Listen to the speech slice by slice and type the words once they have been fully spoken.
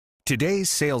Today's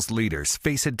sales leaders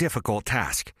face a difficult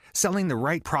task, selling the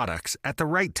right products at the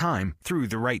right time through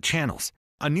the right channels.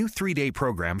 A new 3-day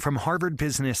program from Harvard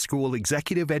Business School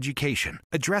Executive Education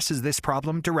addresses this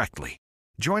problem directly.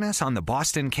 Join us on the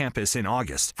Boston campus in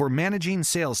August for Managing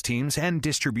Sales Teams and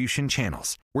Distribution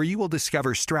Channels, where you will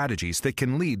discover strategies that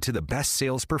can lead to the best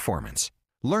sales performance.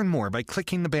 Learn more by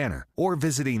clicking the banner or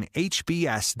visiting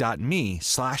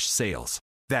hbs.me/sales.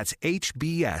 That's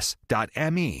hbs.me/sales.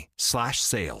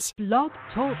 Blog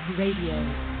Talk Radio.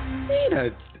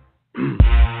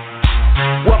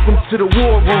 Welcome to the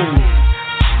War Room.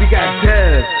 We got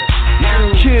Dez,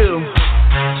 Kill,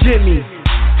 Jimmy,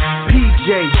 PJ,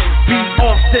 B.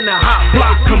 Austin, the Hot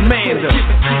Block Commander.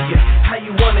 How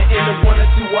you wanna end a 1 or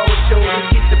 2 hour show to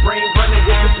keep the brain running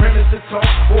with the premise to talk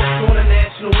sports on a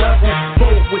national level?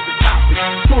 Bold with the topic,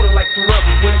 sorta like the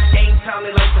rebels when it's game time.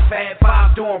 They like the Fab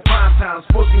Five during prime time.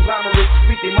 Sports conglomerates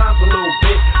speak their minds a little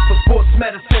bit. For sports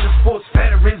medicine and sports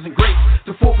veterans and greats.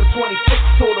 The 4 for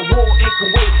 26 or the war in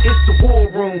Kuwait. It's the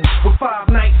War Room with 5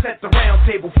 nights at the round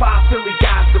table. 5 Philly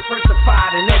guys,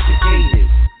 diversified and educated.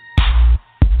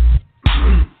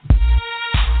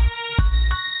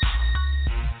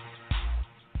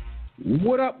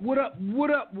 What up,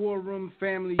 War Room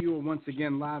family? You are once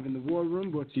again live in the War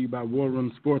Room, brought to you by War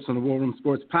Room Sports on the War Room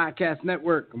Sports Podcast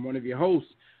Network. I'm one of your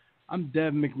hosts. I'm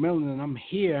Dev McMillan, and I'm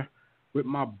here with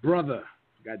my brother.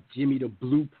 Got Jimmy the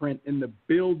Blueprint in the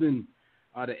building.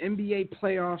 The NBA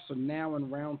playoffs are now in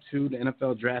round 2. The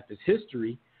NFL draft is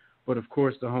history. But, of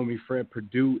course, the homie Fred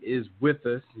Perdue is with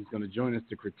us. He's going to join us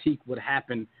to critique what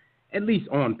happened, at least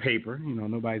on paper. You know,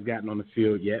 nobody's gotten on the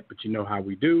field yet, but you know how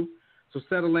we do. So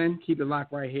settle in, keep it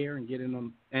locked right here, and get in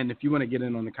on. And if you want to get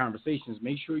in on the conversations,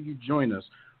 make sure you join us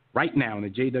right now in the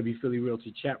JW Philly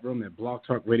Realty chat room at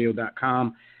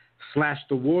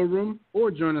blogtalkradio.com/The War Room,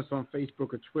 or join us on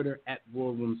Facebook or Twitter at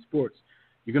War Room Sports.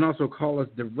 You can also call us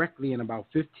directly in about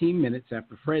 15 minutes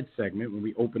after Fred's segment when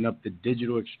we open up the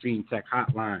Digital Extreme Tech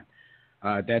Hotline.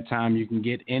 At that time, you can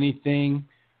get anything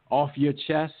off your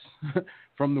chest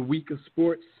from the week of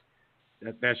sports.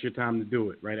 That's your time to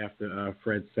do it right after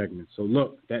Fred's segment. So,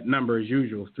 look, that number as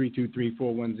usual,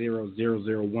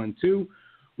 323-410-0012.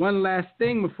 One last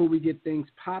thing before we get things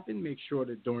popping, make sure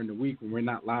that during the week when we're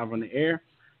not live on the air,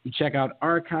 you check out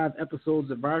archive episodes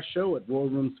of our show at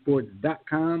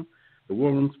warroomsports.com, the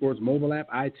War Room Sports mobile app,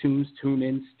 iTunes,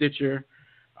 TuneIn, Stitcher,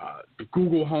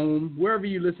 Google Home, wherever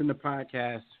you listen to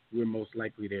podcasts, we're most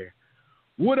likely there.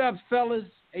 What up, fellas?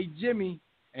 Hey, Jimmy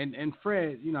and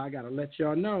Fred, you know, I got to let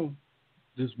y'all know,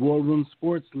 this War Room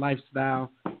Sports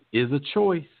lifestyle is a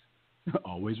choice.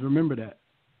 Always remember that.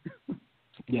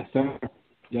 Yes, sir.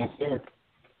 Yes, sir.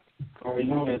 Already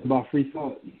know it's about free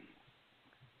thought.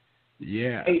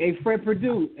 Yeah. Hey, Fred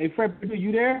Perdue.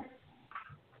 You there?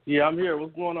 Yeah, I'm here.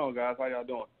 What's going on, guys? How y'all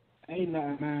doing? Ain't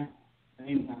nothing, man.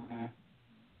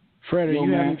 Fred, are you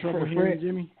having trouble Fred? hearing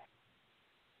Jimmy?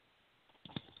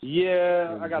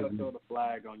 Yeah, I gotta throw the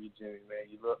flag on you, Jimmy, man.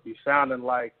 You sounding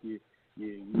like you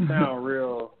sound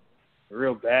real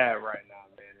bad right now,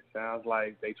 man. It sounds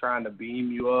like they trying to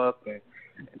beam you up and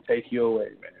take you away,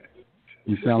 man.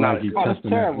 You sound like you that's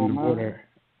testing terrible, that man. water.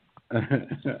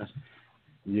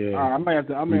 Yeah. I might have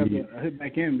to hit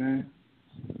back in, man.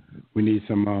 We need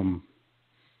some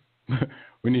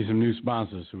new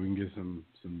sponsors so we can get some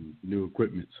new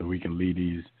equipment so we can leave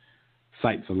these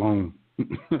sites alone.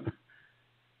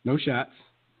 No shots,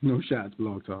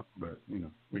 Blog Talk, but you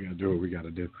know, we gotta do what we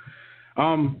gotta do.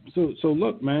 So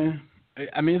look, man.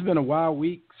 I mean, it's been a wild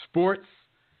week. Sports,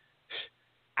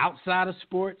 outside of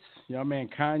sports, y'all, man,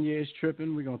 Kanye is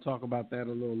tripping. We're gonna talk about that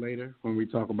a little later when we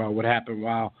talk about what happened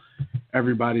while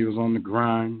everybody was on the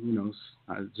grind. You know,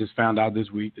 I just found out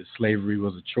this week that slavery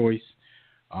was a choice.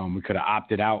 We could have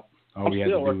opted out. All we had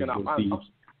to do was go see.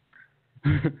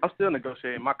 I'm still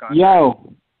negotiating my contract.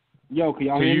 Yo, can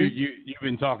y'all so hear me? you've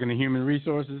been talking to human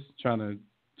resources, trying to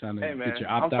Hey, man, get your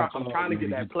opt out. I'm trying to get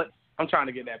that I'm trying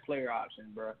to get that player option,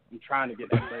 bro. I'm trying to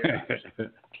get that player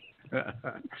option.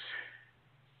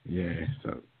 Yeah.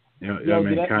 So Yo,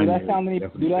 do that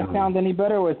sound any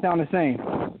better, or it sound the same?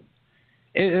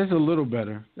 It's a little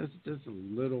better. It's just a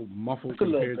little muffled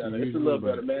compared to usual. It's a little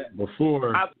better, man.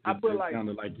 Before, I it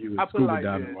sounded like you were scuba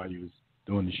diving while you was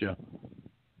doing the show.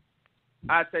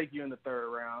 I take you in the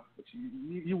third round, but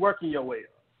you working your way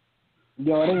up.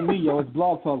 Yo, it ain't me, yo. It's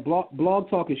Blog Talk. Blog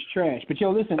Talk is trash. But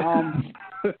yo, listen.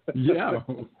 Yeah.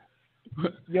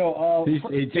 Yo,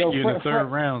 he take you in the third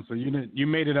round, so you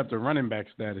made it up to running back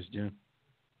status, Jim.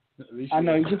 I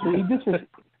know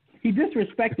he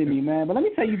disrespected me, man. But let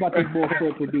me tell you about this boy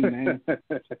Fred Perdue, man.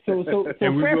 So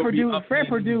Fred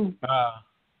Perdue.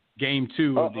 Game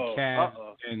 2 of the Cavs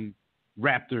and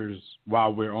Raptors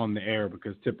while we're on the air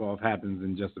because tip-off happens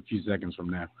in just a few seconds from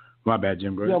now. My bad,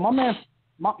 Jim. Go ahead. Yo,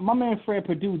 my man Fred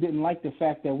Perdue didn't like the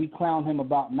fact that we clowned him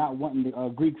about not wanting the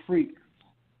Greek Freak.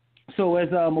 So as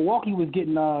Milwaukee was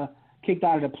getting kicked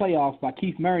out of the playoffs by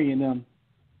Keith Murray and them,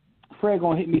 Fred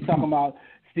gonna hit me talking about,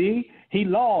 see, he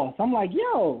lost. I'm like,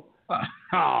 yo.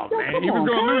 Oh, man, he was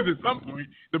going to lose at some point.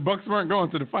 The Bucks weren't going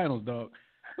to the finals, dog.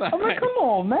 I'm like, come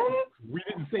on, man. We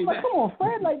didn't say that. Come on,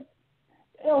 Fred. Like,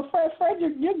 yo, Fred,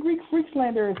 your Greek Freak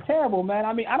slander is terrible, man.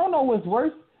 I mean, I don't know what's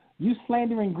worse, you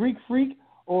slandering Greek Freak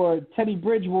or Teddy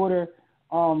Bridgewater.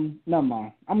 Never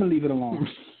mind. I'm going to leave it alone.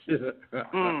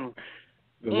 The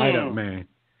light up man.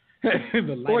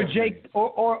 Or Jay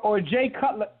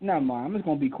Cutler. Never mind. I'm just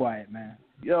going to be quiet, man.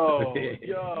 Yo,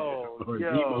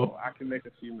 I can make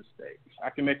a few mistakes.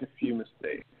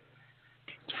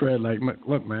 Fred, like,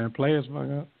 look, man, players fuck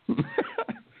up.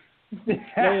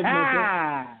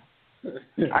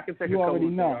 I can take a couple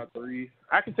JR threes.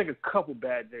 I can take a couple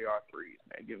bad JR threes,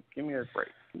 man. Give me a break.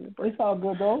 It's all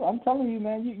good, though. I'm telling you,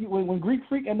 man. When Greek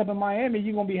Freak end up in Miami,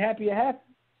 you're gonna be happy.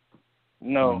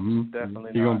 No,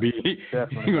 definitely not. You're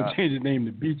gonna change his name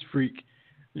to Beach Freak.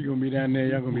 You're gonna be down there.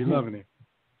 Y'all gonna be loving it.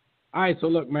 All right, so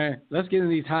look, man, let's get into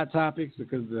these hot topics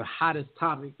because the hottest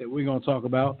topic that we're going to talk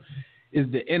about is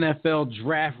the NFL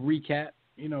draft recap.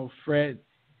 You know, Fred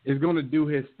is going to do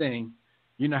his thing.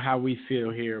 You know how we feel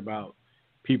here about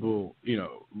people, you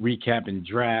know, recapping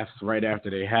drafts right after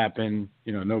they happen.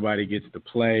 You know, nobody gets to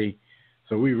play.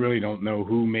 So we really don't know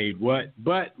who made what,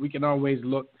 but we can always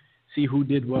look, see who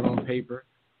did what on paper.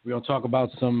 We're going to talk about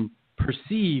some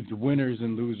perceived winners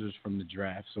and losers from the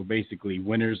draft. So basically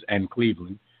winners and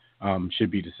Cleveland. Should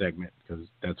be the segment because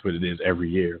that's what it is every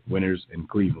year, winners in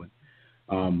Cleveland.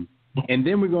 And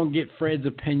then we're going to get Fred's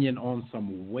opinion on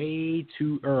some way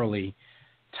too early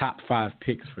top 5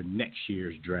 picks for next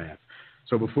year's draft.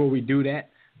 So before we do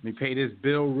that, let me pay this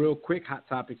bill real quick. Hot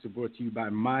Topics are brought to you by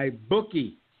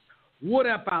MyBookie. What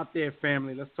up out there,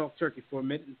 family? Let's talk turkey for a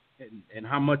minute and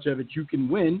how much of it you can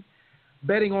win.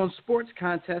 Betting on sports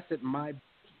contests at MyBookie.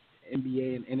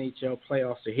 NBA and NHL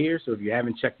playoffs are here, so if you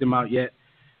haven't checked them out yet,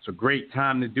 it's a great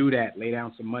time to do that. Lay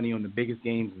down some money on the biggest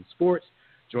games in sports.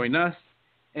 Join us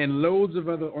and loads of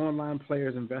other online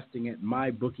players investing at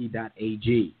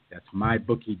mybookie.ag. That's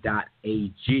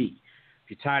mybookie.ag. If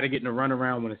you're tired of getting a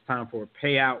runaround when it's time for a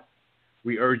payout,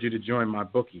 we urge you to join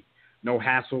MyBookie. No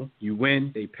hassle. You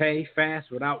win. They pay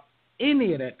fast without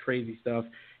any of that crazy stuff.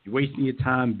 You're wasting your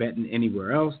time betting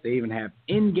anywhere else. They even have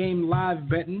in-game live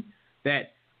betting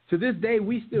that to this day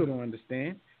we still don't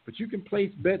understand. But you can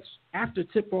place bets after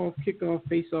tip-off, kickoff,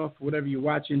 face-off, whatever you're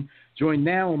watching. Join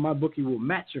now, and MyBookie will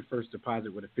match your first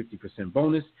deposit with a 50%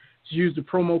 bonus. Just use the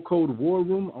promo code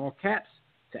WARROOM, all caps,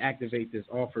 to activate this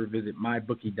offer. Visit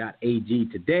mybookie.ag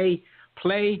today.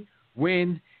 Play,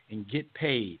 win, and get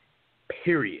paid,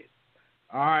 period.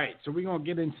 All right, so we're going to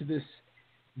get into this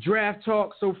draft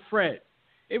talk. So, Fred,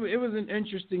 it was an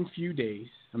interesting few days.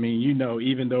 I mean, you know,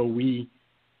 even though we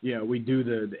do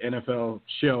the NFL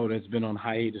show that's been on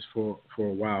hiatus for a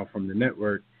while from the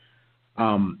network.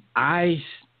 I've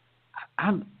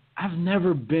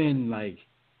never been like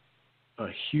a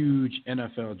huge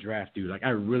NFL draft dude. Like I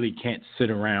really can't sit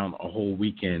around a whole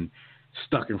weekend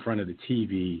stuck in front of the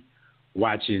TV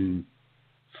watching,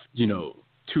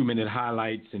 2-minute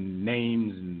highlights and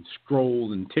names and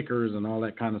scrolls and tickers and all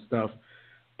that kind of stuff.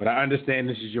 But I understand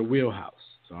this is your wheelhouse,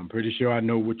 so I'm pretty sure I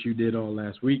know what you did all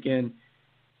last weekend.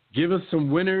 Give us some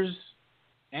winners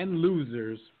and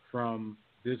losers from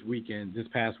this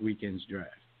past weekend's draft.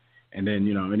 And then,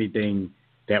 anything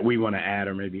that we want to add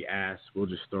or maybe ask, we'll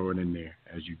just throw it in there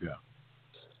as you go.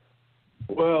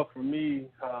 Well, for me,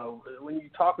 when you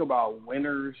talk about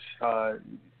winners,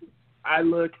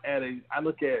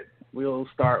 we'll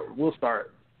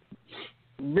start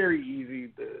very easy.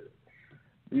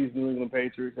 These New England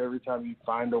Patriots, every time you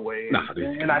find a way.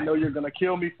 And I know you're going to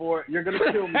kill me for it. You're going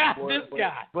to kill me for this it.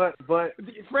 Guy. But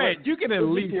Fred, you can at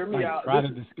least try to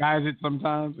disguise it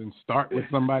sometimes and start with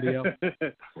somebody else.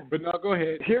 But no, go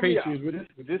ahead.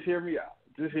 Just hear me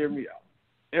out.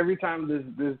 Every time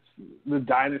the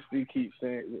dynasty keeps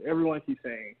saying, everyone keeps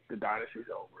saying the dynasty's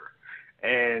over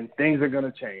and things are going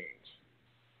to change.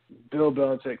 Bill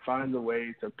Belichick finds a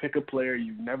way to pick a player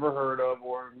you've never heard of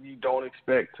or you don't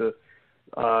expect to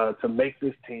make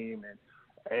this team,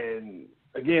 and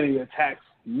again he attacks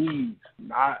needs,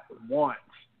 not wants.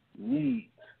 Needs.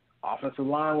 Offensive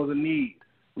line was a need.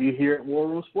 We here at War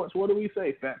Room Sports, what do we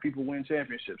say? Fat people win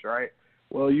championships, right?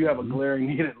 Well, you have a glaring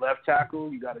need at left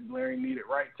tackle, you got a glaring need at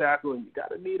right tackle, and you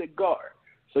got a need at guard.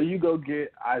 So you go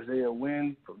get Isaiah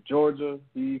Wynn from Georgia.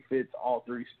 He fits all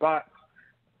 3 spots.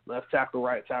 left tackle,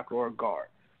 right tackle, or guard.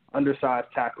 Undersized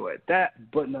tackle at that,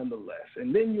 but nonetheless.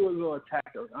 And then you were going to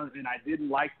attack, and I didn't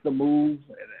like the move.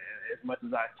 And as much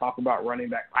as I talk about running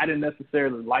back, I didn't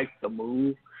necessarily like the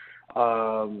move.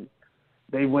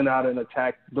 They went out and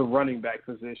attacked the running back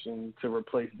position to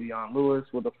replace Dion Lewis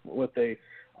with a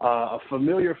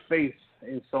familiar face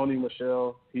in Sony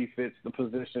Michel. He fits the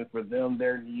position for them,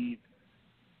 their needs.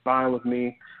 Fine with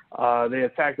me. They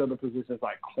attacked other positions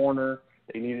like corner.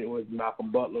 They needed with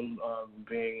Malcolm Butler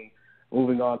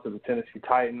moving on to the Tennessee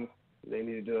Titans. They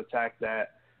needed to attack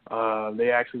that.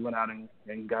 They actually went out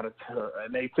and got an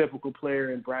atypical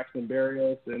player in Braxton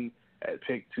Berrios and at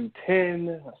pick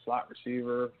 210, a slot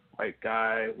receiver, white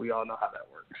guy. We all know how that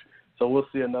works. So we'll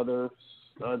see another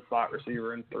stud slot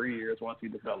receiver in 3 years once he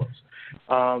develops.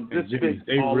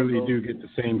 They really do get the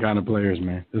same kind of players,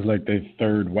 man. It's like their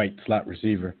third white slot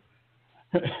receiver.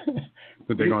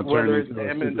 But they're going to turn whether it's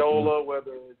Amendola,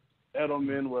 whether it's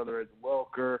Edelman, whether it's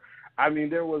Welker. I mean,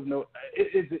 there was no –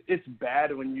 it's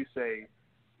bad when you say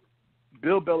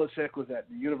Bill Belichick was at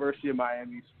the University of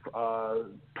Miami's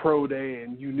pro day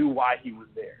and you knew why he was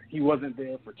there. He wasn't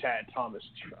there for Chad Thomas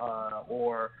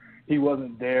or he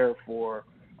wasn't there for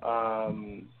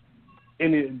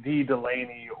any D.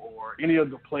 Delaney or any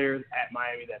of the players at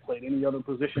Miami that played any other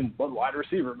position but wide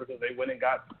receiver because they went and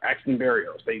got Braxton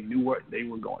Berrios. They knew what they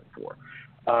were going for.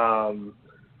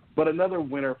 But another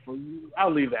winner for –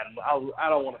 I'll leave that. I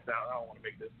don't want to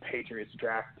make this Patriots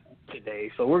draft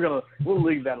today, so we'll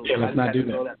leave that alone. Yeah, let's not do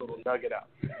that. Throw that little nugget out.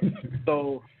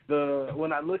 So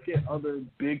when I look at other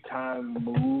big-time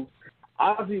moves,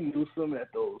 Ozzie Newsome at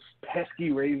those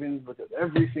pesky Ravens, because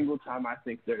every single time I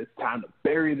think it's time to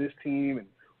bury this team and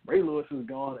Ray Lewis is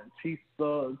gone and T.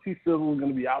 Sizzle is going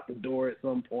to be out the door at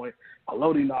some point,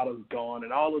 Haloti Ngata's gone,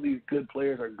 and all of these good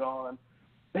players are gone.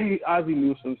 Ozzie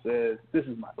Newsome says, this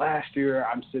is my last year.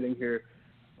 I'm sitting here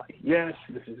like, yes,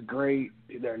 this is great.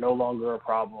 They're no longer a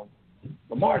problem.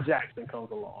 Lamar Jackson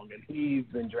comes along, and he's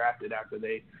been drafted after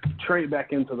they trade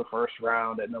back into the first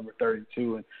round at number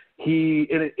 32. And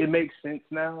it makes sense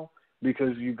now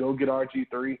because you go get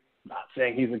RG3. Not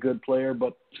saying he's a good player,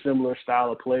 but similar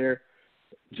style of player.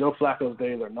 Joe Flacco's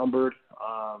days are numbered.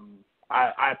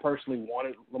 I personally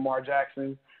wanted Lamar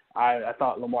Jackson. I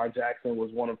thought Lamar Jackson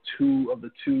was one of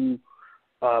the two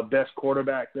best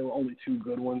quarterbacks. There were only two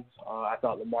good ones. I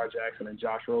thought Lamar Jackson and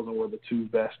Josh Rosen were the two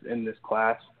best in this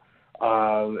class.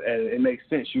 And it makes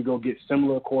sense. You go get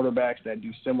similar quarterbacks that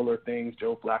do similar things.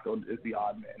 Joe Flacco is the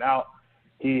odd man out.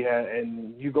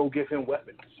 And you go give him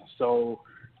weapons. So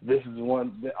this is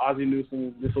Ozzie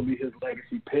Newsome, this will be his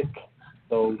legacy pick.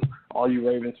 So all you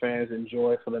Ravens fans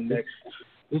enjoy for the next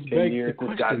 10 years.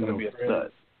 This guy's going to be a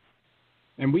stud.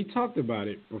 And we talked about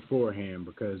it beforehand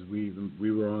because we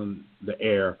were on the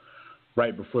air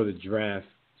right before the draft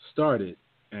started,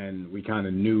 and we kind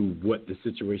of knew what the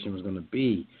situation was going to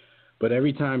be. But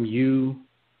every time you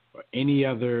or any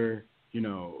other,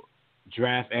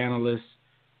 draft analyst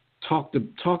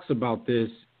talks about this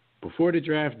before the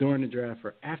draft, during the draft,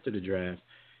 or after the draft,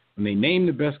 when they name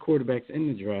the best quarterbacks in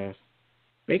the draft,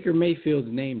 Baker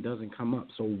Mayfield's name doesn't come up.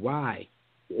 So why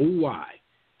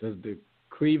does the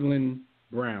Cleveland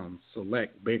Browns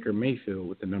select Baker Mayfield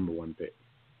with the number one pick?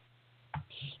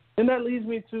 And that leads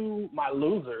me to my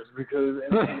losers because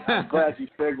and I'm glad you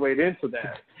segued into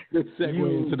that. Good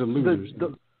segue into the losers.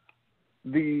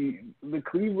 The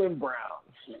Cleveland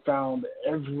Browns found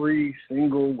every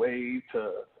single way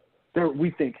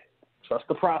we think, trust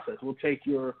the process. We'll take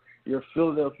your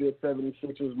Philadelphia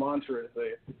 76ers mantra and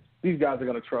say, these guys are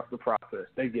going to trust the process.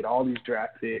 They get all these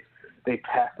draft picks. They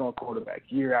pass on quarterback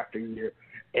year after year.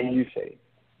 And you say,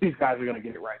 these guys are going to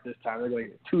get it right this time. They're going to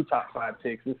get 2 top 5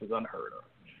 picks. This is unheard of.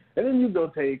 And then you go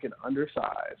take an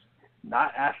undersized,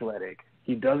 not athletic.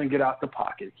 He doesn't get out the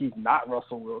pocket. He's not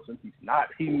Russell Wilson. He's not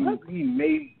really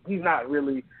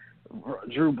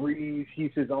Drew Brees.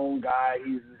 He's his own guy.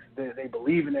 They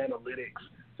believe in analytics.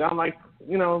 Sound like,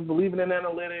 believing in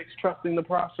analytics, trusting the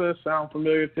process, sound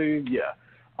familiar to you? Yeah.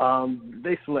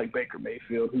 They select Baker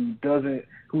Mayfield, who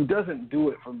doesn't do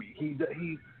it for me. He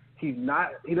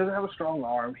doesn't have a strong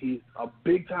arm. He's a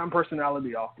big-time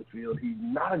personality off the field. He's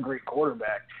not a great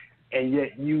quarterback. And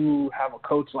yet you have a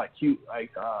coach like Hugh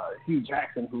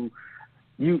Jackson who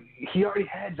he already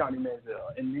had Johnny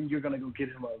Manziel, and then you're going to go get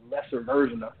him a lesser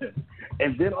version of him.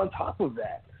 And then on top of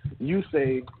that, you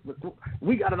say,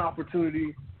 we got an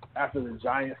opportunity after the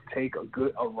Giants take a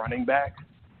running back.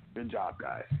 Good job,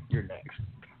 guys. You're next.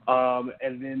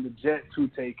 And then the Jets who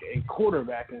take a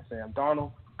quarterback in Sam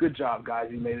Darnold. Good job, guys.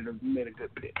 You made a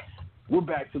good pick. We're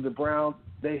back to the Browns.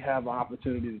 they have an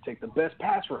opportunity to take the best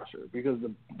pass rusher, because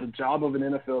the job of an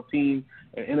NFL team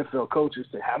and NFL coach is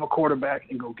to have a quarterback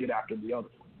and go get after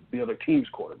the other team's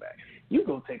quarterback. You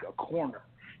go take a corner.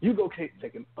 You go take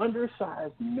an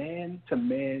undersized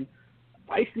man-to-man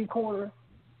feisty corner,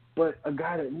 but a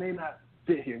guy that may not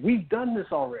fit here. We've done this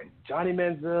already. Johnny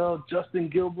Manziel, Justin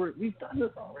Gilbert, we've done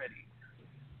this already.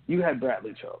 You had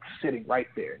Bradley Chubb sitting right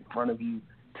there in front of you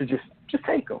to just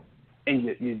take him, and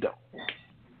you don't.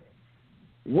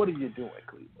 What are you doing,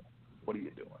 Cleveland? What are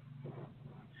you doing?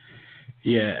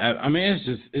 Yeah, I mean,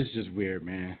 it's just weird,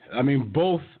 man. I mean,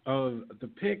 both of the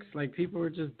picks, like, people are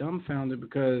just dumbfounded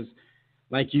because,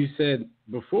 like you said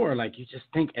before, like, you just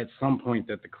think at some point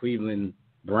that the Cleveland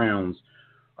Browns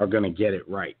are going to get it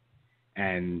right.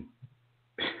 And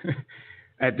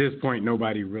at this point,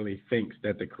 nobody really thinks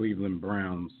that the Cleveland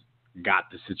Browns got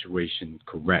the situation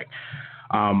correct.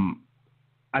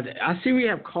 I see we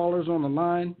have callers on the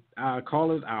line.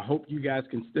 Callers, I hope you guys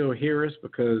can still hear us,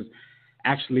 because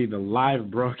actually the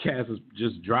live broadcast has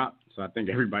just dropped, so I think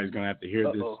everybody's going to have to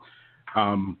hear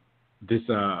this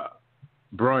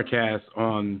broadcast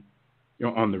on the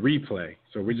replay.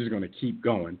 So we're just going to keep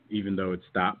going, even though it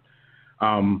stopped.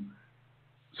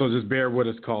 So just bear with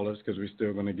us, callers, because we're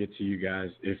still going to get to you guys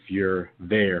if you're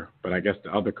there. But I guess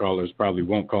the other callers probably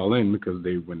won't call in, because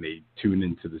when they tune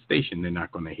into the station, they're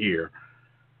not going to hear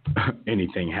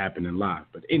anything happening live.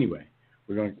 But anyway,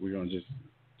 we're going to just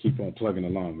keep on plugging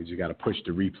along. We just got to push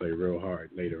the replay real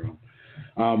hard later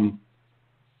on.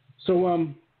 So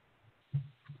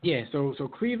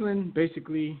Cleveland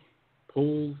basically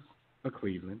pulls a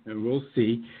Cleveland, and we'll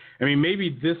see. I mean, maybe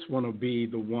this one will be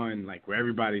the one, like, where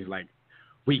everybody's like,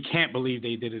 we can't believe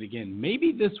they did it again.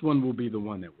 Maybe this one will be the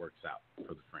one that works out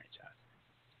for the franchise,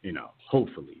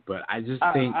 hopefully. But I just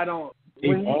think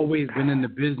they've always been in the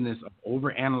business of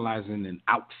overanalyzing and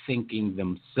outthinking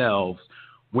themselves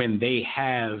when they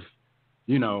have,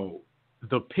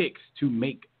 the picks to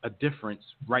make a difference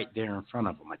right there in front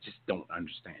of them. I just don't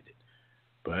understand it.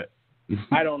 But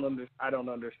I don't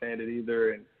understand it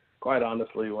either. And quite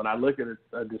honestly, when I look at a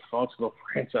dysfunctional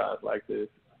franchise like this,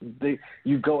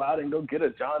 you go out and go get a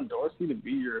John Dorsey to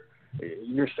be your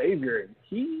savior.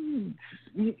 And you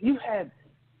had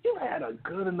a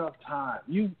good enough time.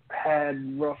 You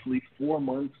had roughly 4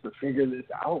 months to figure this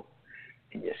out,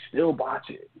 and you still botch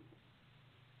it.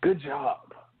 Good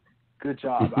job.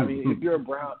 I mean, if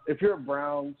you're a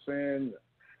Browns fan,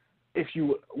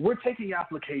 we're taking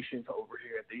applications over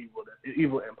here at the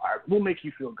Evil Empire. We'll make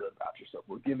you feel good about yourself.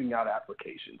 We're giving out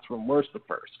applications from worst to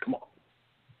first. Come on.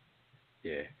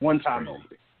 Yeah. One time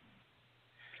only.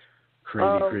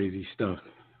 Crazy stuff.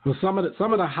 Well, some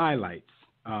of the highlights.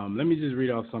 Let me just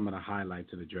read off some of the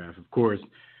highlights of the draft. Of course,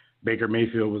 Baker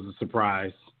Mayfield was a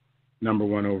surprise, number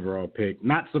 1 overall pick.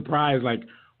 Not surprised like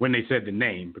when they said the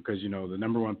name, because, the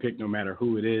number 1 pick, no matter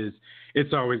who it is,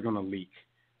 it's always going to leak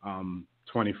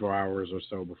 24 hours or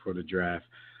so before the draft.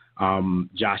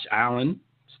 Josh Allen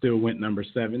still went number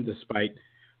 7, despite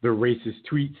the racist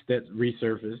tweets that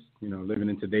resurfaced. Living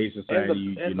in today's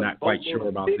society, you're not quite sure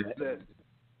about that.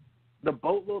 The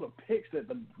boatload of picks that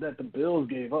the Bills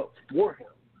gave up for him.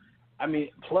 I mean,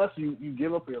 plus you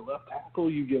give up your left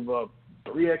tackle, you give up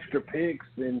 3 extra picks,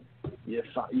 and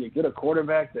you get a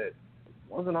quarterback that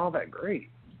wasn't all that great.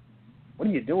 What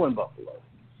are you doing, Buffalo?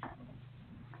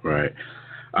 Right.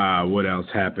 What else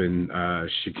happened?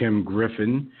 Shaquem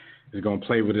Griffin is going to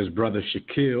play with his brother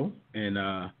Shaquille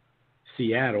in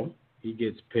Seattle. He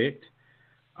gets picked.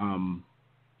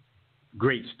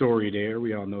 Great story there.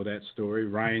 We all know that story.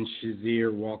 Ryan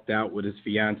Shazier walked out with his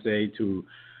fiance to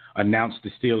announce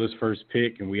the Steelers' first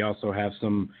pick, and we also have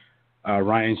some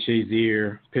Ryan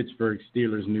Shazier Pittsburgh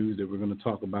Steelers news that we're going to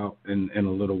talk about in a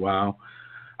little while.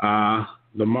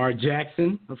 Lamar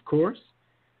Jackson, of course,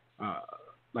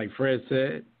 like Fred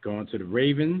said, going to the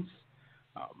Ravens.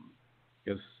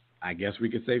 I guess we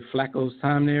could say Flacco's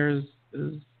time there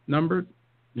is numbered.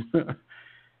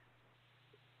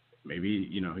 Maybe,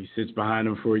 he sits behind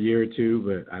them for a year or two,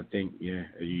 but I think,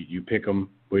 you pick them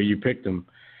where you picked them.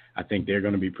 I think they're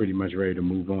going to be pretty much ready to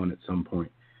move on at some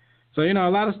point. So, a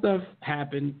lot of stuff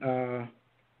happened.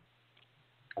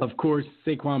 Of course,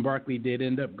 Saquon Barkley did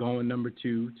end up going number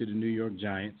 2 to the New York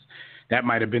Giants. That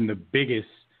might have been the biggest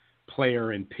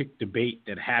player and pick debate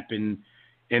that happened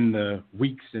in the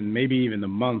weeks and maybe even the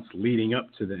months leading up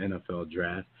to the NFL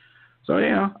draft. So,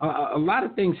 a lot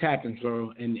of things happen,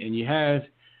 Flo, and you have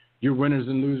your winners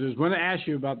and losers. I want to ask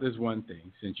you about this one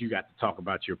thing, since you got to talk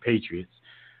about your Patriots.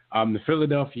 The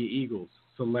Philadelphia Eagles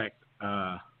select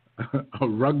a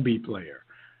rugby player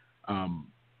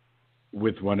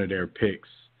with one of their picks.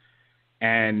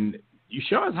 And, you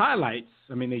show his highlights.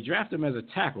 I mean, they draft him as a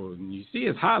tackle, and you see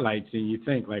his highlights, and you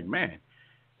think, like, man,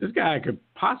 this guy could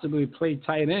possibly play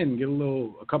tight end, get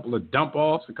a couple of dump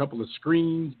offs, a couple of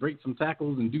screens, break some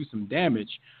tackles, and do some damage.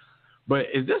 But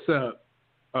is this a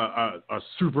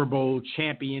Super Bowl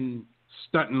champion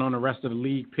stunting on the rest of the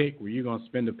league pick, where you're going to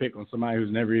spend a pick on somebody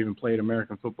who's never even played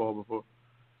American football before?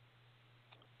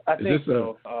 I think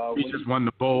so. We just won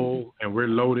the bowl, and we're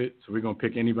loaded, so we're going to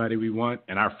pick anybody we want,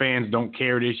 and our fans don't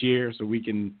care this year, so we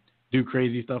can do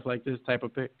crazy stuff like this type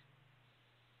of pick?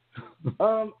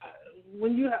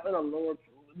 When you have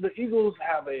the Eagles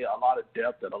have a lot of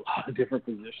depth at a lot of different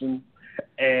positions,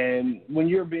 and when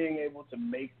you're being able to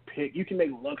you can make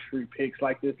luxury picks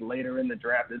like this later in the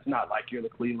draft. It's not like you're the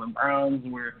Cleveland Browns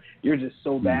where you're just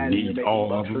so bad and you're making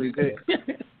luxury picks.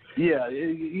 Yeah,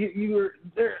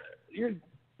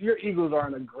 your Eagles are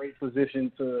in a great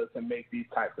position to make these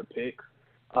types of picks.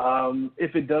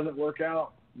 If it doesn't work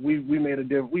out, we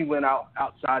went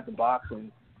outside the box,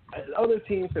 and other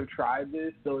teams have tried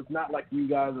this, so it's not like you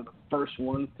guys are the first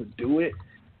ones to do it.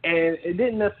 And it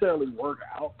didn't necessarily work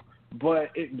out, but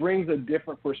it brings a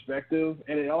different perspective,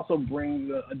 and it also brings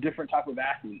a different type of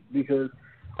athlete because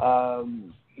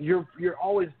you're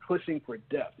always pushing for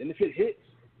depth. And if it hits,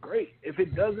 great. If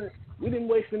it doesn't, we didn't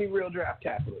waste any real draft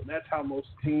capital. That's how most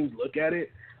teams look at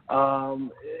it. And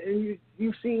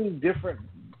you've seen different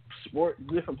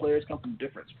players come from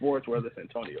different sports, whether it's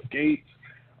Antonio Gates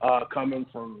coming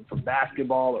from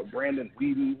basketball, or Brandon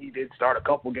Whedon. He did start a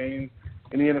couple games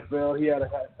in the NFL.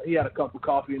 He had a cup of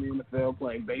coffee in the NFL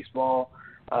playing baseball.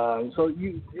 So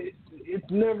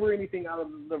it's never anything out of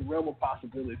the realm of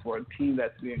possibility for a team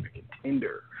that's being a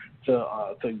contender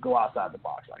to go outside the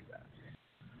box like that.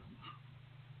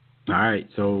 All right,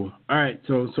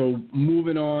 so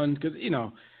moving on, because,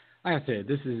 like I said,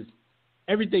 this is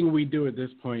everything we do at this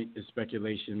point is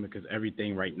speculation, because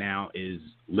everything right now is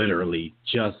literally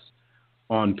just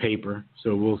on paper.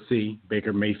 So we'll see.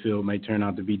 Baker Mayfield may turn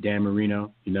out to be Dan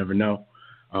Marino. You never know.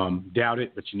 Doubt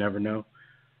it, but you never know.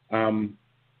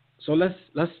 So let's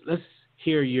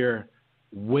hear your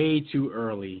way too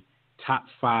early top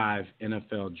 5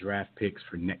 NFL draft picks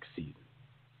for next season.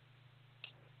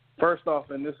 First off,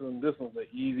 and this one's an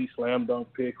easy slam dunk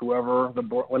pick. Whenever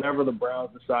the Browns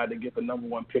decide to get the number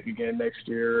 1 pick again next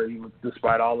year,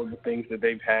 despite all of the things that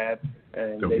they've had,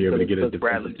 and they'll be able to get a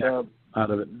Bradley Chubb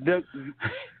out of it.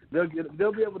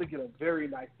 They'll be able to get a very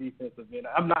nice defensive end.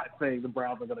 I'm not saying the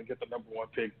Browns are going to get the number 1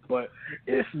 pick, but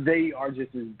if they are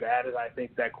just as bad as I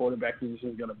think that quarterback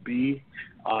position is going to be,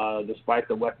 despite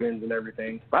the weapons and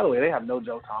everything. By the way, they have no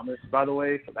Joe Thomas, by the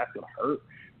way, so that's going to hurt.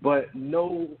 But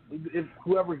if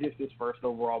whoever gets this first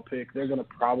overall pick, they're going to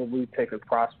probably take a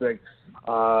prospect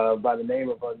by the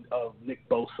name of Nick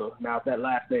Bosa. Now, if that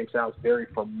last name sounds very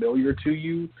familiar to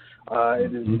you,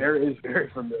 it is very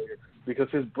familiar, because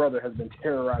his brother has been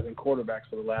terrorizing quarterbacks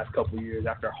for the last couple of years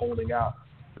after holding out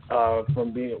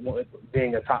from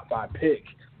being a top 5 pick.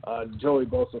 Joey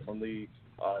Bosa from the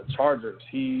Chargers.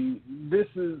 This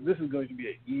is going to be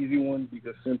an easy one,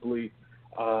 because simply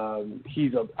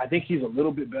I think he's a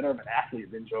little bit better of an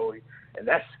athlete than Joey, and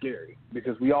that's scary,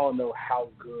 because we all know how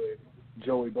good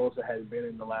Joey Bosa has been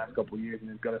in the last couple of years, and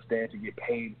is going to stand to get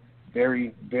paid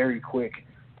very, very quick.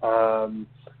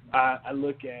 I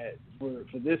look at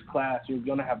for this class, you're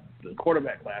going to have the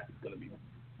quarterback class is going to be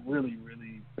really,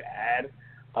 really bad.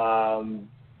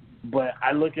 But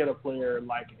I look at a player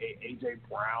like A.J.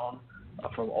 Brown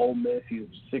from Ole Miss. He's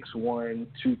 6'1",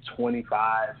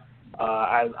 225.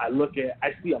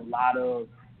 I see a lot of,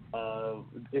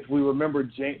 if we remember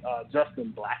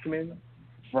Justin Blackmon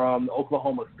from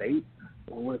Oklahoma State,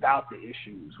 without the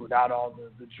issues, without all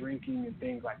the drinking and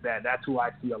things like that. That's who I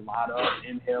see a lot of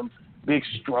in him. Big,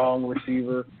 strong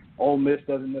receiver. Ole Miss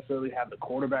doesn't necessarily have the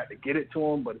quarterback to get it to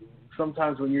him, but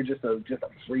sometimes when you're just a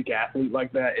freak athlete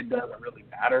like that, it doesn't really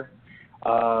matter.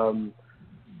 I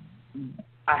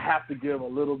have to give a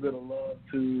little bit of love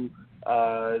to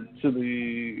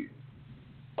the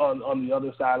on the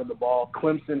other side of the ball.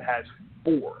 Clemson has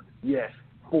 4. Yes,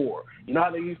 4. You know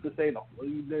how they used to say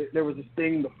there was this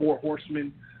thing, the 4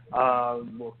 horsemen.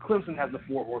 Well, Clemson has the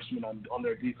 4 horsemen on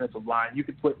their defensive line. You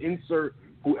could insert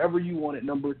whoever you want at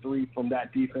number 3 from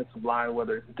that defensive line,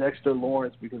 whether it's Dexter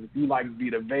Lawrence, because if you like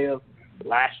Vita Vea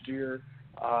last year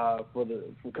for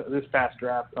this past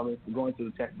draft going to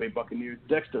the Tampa Bay Buccaneers,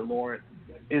 Dexter Lawrence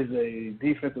is a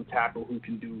defensive tackle who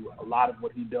can do a lot of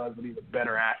what he does, but he's a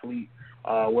better athlete.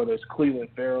 Whether it's Cleveland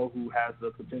Farrell, who has the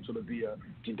potential to be a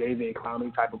Jadeveon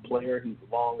Clowney type of player. He's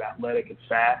long, athletic, and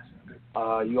fast.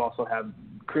 You also have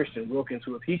Christian Wilkins,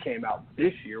 who, if he came out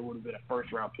this year, would have been a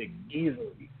first-round pick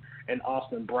easily. and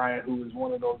Austin Bryant, who is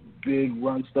one of those big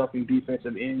run-stuffing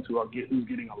defensive ends who's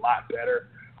getting a lot better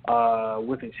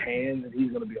with his hands, and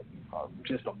he's going to be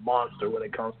just a monster when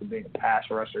it comes to being a pass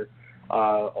rusher.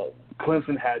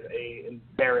 Clemson has a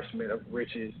embarrassment of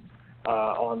riches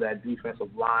on that defensive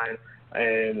line,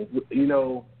 and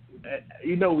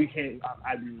we can't.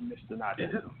 I'd be remiss to not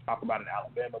talk about an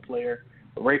Alabama player,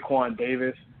 Raekwon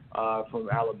Davis from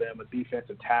Alabama,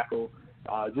 defensive tackle,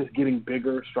 just getting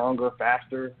bigger, stronger,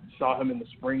 faster. Saw him in the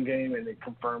spring game, and it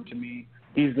confirmed to me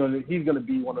he's gonna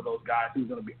be one of those guys who's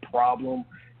gonna be a problem.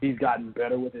 He's gotten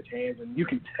better with his hands, and you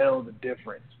can tell the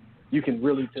difference. You can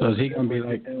really tell. So is he gonna be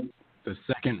like the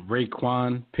second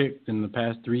Raekwon picked in the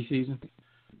past 3 seasons?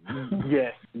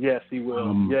 Yes, he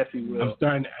will. Yes, he will.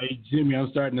 Jimmy, I'm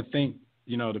starting to think,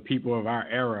 the people of our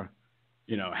era,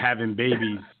 having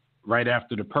babies right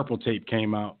after the Purple Tape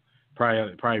came out,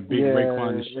 probably big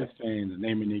Raekwon and Chef fans,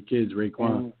 naming their kids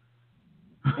Raekwon.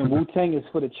 And Wu-Tang is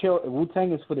for the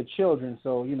children,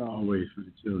 so always for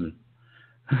the children.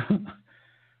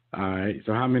 All right.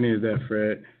 So how many is that,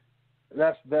 Fred?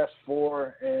 That's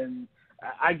 4, and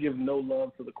I give no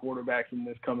love to the quarterbacks in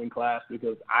this coming class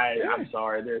because I'm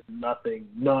sorry, there's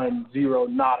none, zero,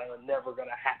 nada, never going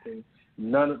to happen.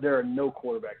 There are no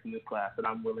quarterbacks in this class that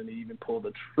I'm willing to even pull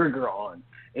the trigger on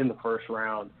in the first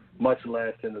round, much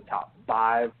less in the top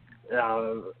 5.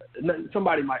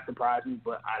 Somebody might surprise me,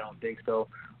 but I don't think so.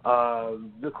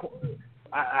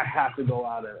 I have to go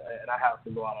out on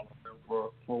a limb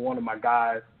for one of my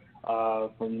guys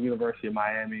from the University of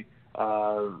Miami.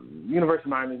 University of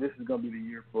Miami, this is going to be the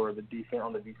year for the defense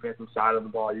on the defensive side of the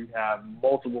ball. You have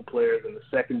multiple players in the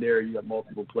secondary. You have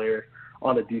multiple players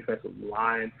on the defensive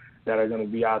line that are going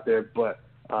to be out there. But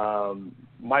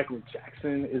Michael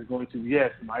Jackson is going to,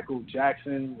 Michael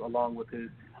Jackson, along with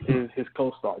his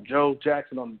co-star Joe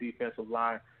Jackson on the defensive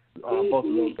line. Both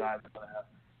of those guys are going to have.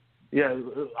 Yeah,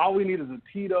 all we need is a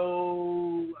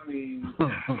Tito. I mean,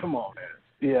 come on, man.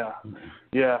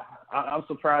 Yeah. I'm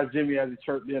surprised Jimmy hasn't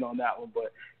chirped in on that one,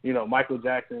 but Michael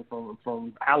Jackson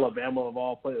from Alabama of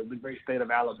all places, the great state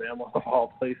of Alabama of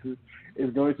all places,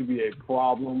 is going to be a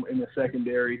problem in the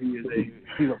secondary.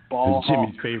 He's a ball hawk.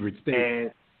 Jimmy's favorite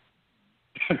state.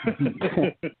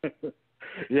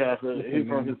 Yeah, so he's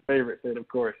from his favorite state, of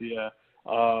course. Yeah,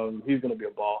 he's going to be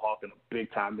a ball hawk and a big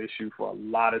time issue for a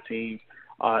lot of teams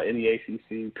in the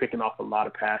ACC, picking off a lot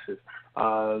of passes.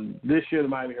 This year, the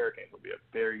Miami Hurricanes will be a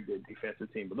very good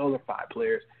defensive team, but those are 5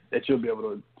 players that you'll be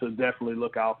able to definitely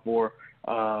look out for.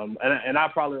 And I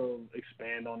probably will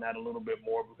expand on that a little bit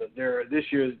more because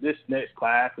this next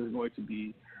class is going to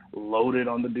be loaded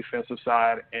on the defensive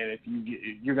side, and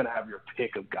you're going to have your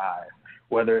pick of guys,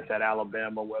 whether it's at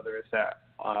Alabama, whether it's at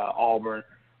Auburn,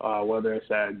 whether it's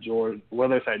at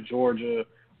Georgia.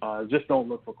 Just don't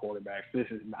look for quarterbacks. This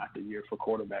is not the year for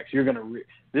quarterbacks.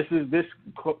 This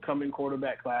coming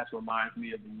quarterback class reminds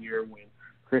me of the year when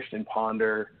Christian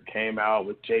Ponder came out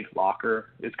with Jake Locker.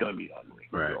 It's going to be ugly,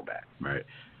 real bad. Right.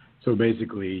 So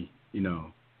basically,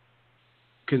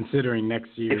 considering next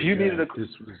year, if you needed this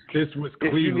was Cleveland's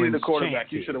if you needed a quarterback,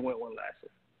 chance you should have went one last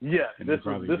year. Yeah,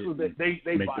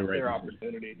 they bought their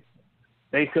opportunity.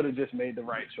 They could have just made the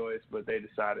right choice, but they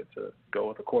decided to go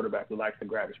with a quarterback who likes to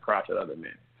grab his crotch at other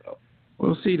men. So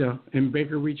we'll see, though. In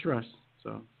Baker, we trust.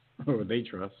 Or they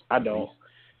trust. I don't.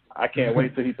 I can't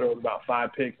wait till he throws about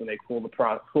 5 picks and they pull the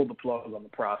plug on the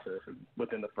process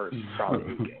within the first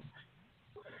probably 8 games.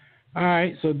 All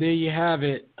right, so there you have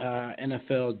it.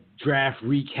 NFL draft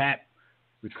recap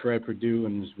with Fred Perdue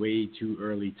and his way too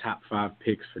early top 5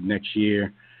 picks for next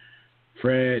year.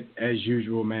 Fred, as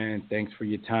usual, man, thanks for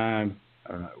your time.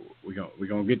 We're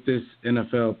gonna get this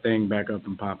NFL thing back up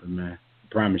and popping, man. I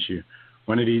promise you.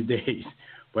 One of these days.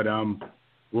 But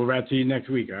we'll wrap to you next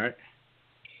week, all right?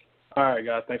 All right,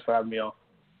 guys. Thanks for having me on.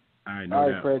 All right, all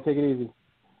right, Fred. Take it easy.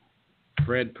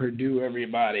 Fred Perdue,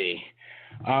 everybody.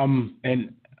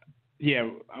 And yeah,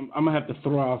 I'm gonna have to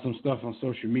throw out some stuff on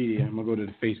social media. I'm gonna go to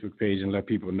the Facebook page and let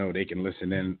people know they can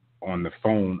listen in on the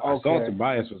phone. Okay. I saw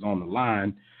Tobias was on the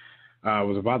line. I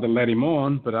was about to let him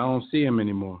on, but I don't see him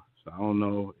anymore. So I don't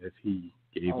know if he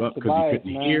gave up because he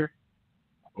couldn't hear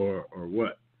or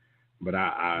what. But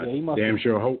I damn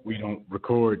sure hope we don't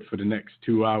record for the next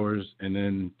 2 hours and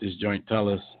then this joint tell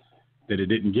us that it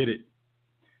didn't get it.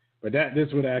 But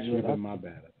this would actually be my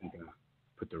bad. I think I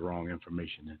put the wrong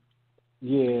information in.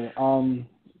 Yeah.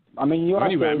 I mean, you're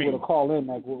able to call in,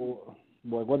 like,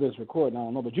 whether it's recording, I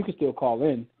don't know, but you can still call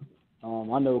in.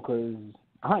 I know because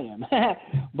I am.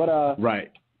 But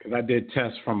right, because I did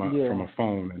test from a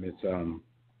phone, and it's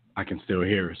I can still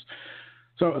hear us.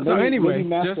 So anyway,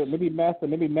 maybe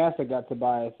Master got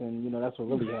Tobias, and that's what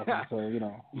really happened. So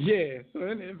Yeah. So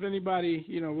if anybody,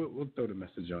 we'll throw the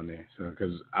message on there. So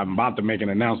because I'm about to make an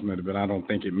announcement, but I don't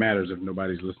think it matters if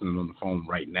nobody's listening on the phone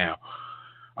right now.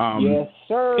 Yes,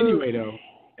 sir. Anyway, though,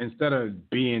 instead of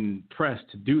being pressed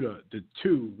to do the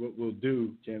two, what we'll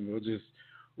do, Jim,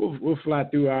 we'll fly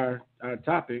through our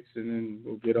topics and then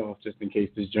we'll get off just in case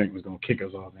this drink was gonna kick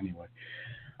us off anyway.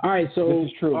 All right. So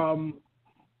this is true.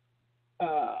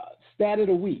 Stat of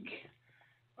the week.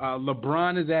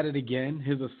 LeBron is at it again.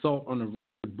 His assault on the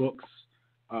record books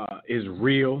is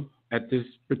real at this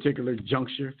particular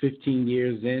juncture, 15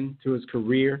 years into his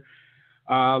career.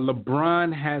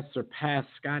 LeBron has surpassed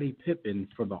Scottie Pippen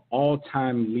for the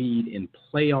all-time lead in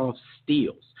playoff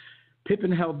steals.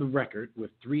 Pippen held the record with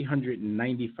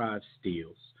 395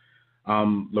 steals.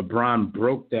 LeBron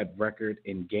broke that record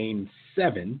in Game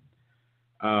 7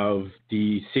 of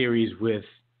the series with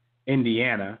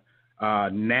Indiana.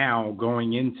 Now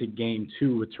going into Game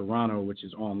 2 with Toronto, which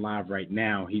is on live right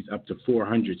now, he's up to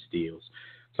 400 steals.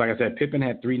 So like I said, Pippen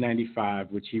had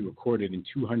 395, which he recorded in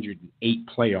 208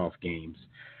 playoff games.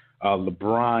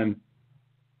 LeBron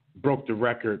broke the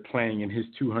record playing in his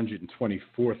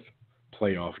 224th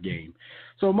playoff game.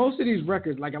 So most of these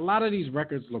records, like a lot of these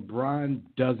records, LeBron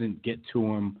doesn't get to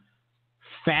them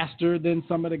faster than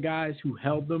some of the guys who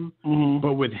held them. Mm-hmm.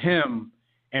 But with him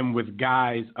and with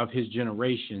guys of his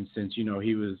generation, since,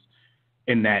 he was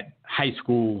in that high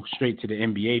school straight to the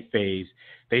NBA phase,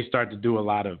 they start to do a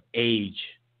lot of age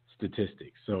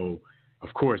statistics. So,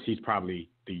 of course, he's probably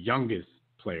the youngest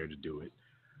player to do it.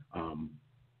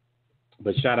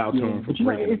 But shout out to him for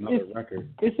breaking another record.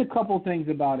 It's a couple things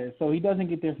about it. So he doesn't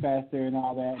get there faster and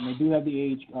all that, and they do have the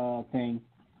age thing.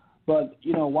 But,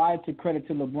 why it's a credit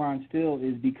to LeBron still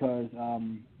is because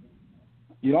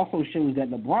it also shows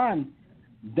that LeBron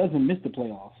doesn't miss the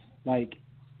playoffs. Like,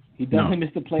 he doesn't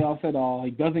miss the playoffs at all. He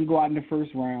doesn't go out in the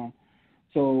first round.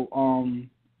 So,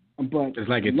 but it's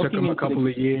like it took him a couple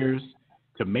of years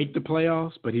to make the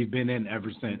playoffs, but he's been in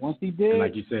ever since. Once he did, and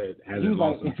like you said, hasn't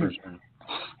lost in the first round.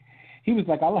 He was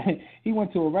like, he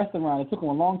went to a restaurant. It took him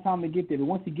a long time to get there, but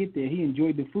once he get there, he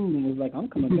enjoyed the food and was like, I'm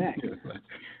coming back.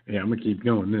 Yeah, I'm gonna keep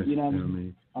going this. You know what I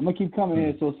mean? I'm gonna keep coming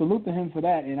here. So salute to him for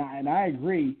that. And I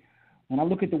agree. When I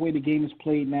look at the way the game is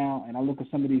played now, and I look at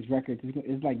some of these records,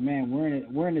 it's like, man,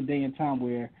 we're in a day and time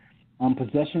where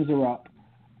possessions are up.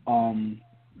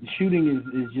 The shooting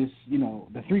is just,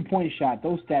 the 3-point shot.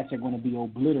 Those stats are going to be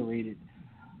obliterated.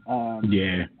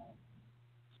 Yeah.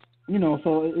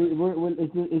 So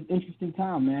it's an interesting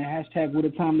time, man. Hashtag what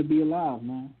a time to be alive,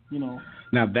 man.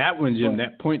 Now that one, Jim,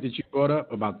 that point that you brought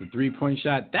up about the 3-point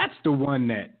shot, that's the one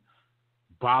that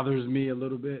bothers me a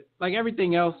little bit. Like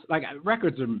everything else, like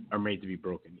records are made to be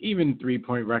broken. Even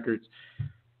 3-point records.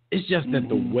 It's just that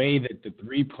the way that the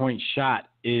 3-point shot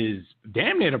is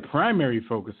damn near the primary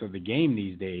focus of the game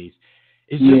these days,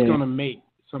 it's just going to make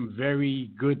some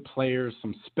very good players,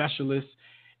 some specialists.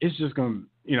 It's just going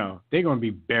to, they're going to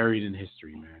be buried in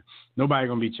history, man. Nobody's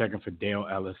going to be checking for Dale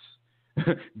Ellis,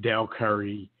 Dale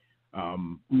Curry.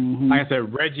 Like I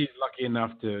said, Reggie's lucky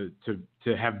enough to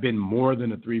have been more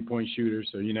than a 3-point shooter,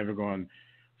 so you're never going to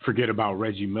forget about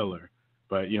Reggie Miller.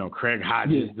 But, Craig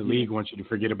Hodges, the league wants you to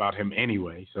forget about him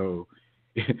anyway. So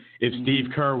if Steve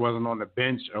Kerr wasn't on the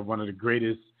bench of one of the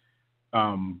greatest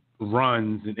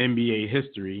runs in NBA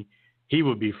history, he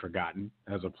would be forgotten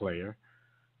as a player.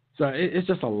 So it's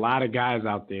just a lot of guys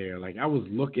out there. Like I was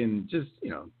looking, just,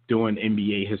 doing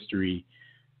NBA history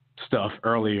stuff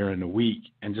earlier in the week,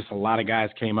 and just a lot of guys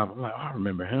came up. I'm like, I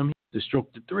remember him. He used to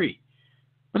stroke the 3.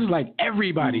 But it's like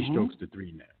everybody strokes the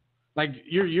 3 now. Like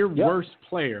your worst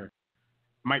player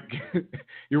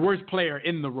your worst player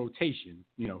in the rotation,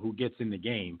 who gets in the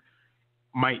game,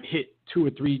 might hit 2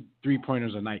 or 3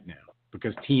 3-pointers a night now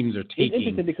because teams are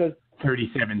taking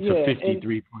 37 to 50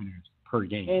 3-pointers per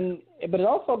game. But it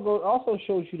also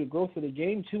shows you the growth of the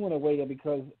game too, in a way,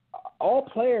 because all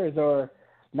players are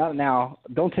not now.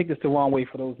 Don't take this the wrong way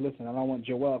for those listening. I don't want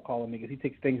Joel calling me because he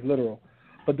takes things literal.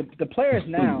 But the players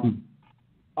now,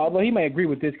 although he may agree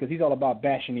with this because he's all about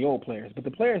bashing the old players, but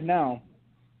the players now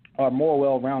are more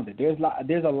well-rounded. There's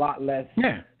a lot less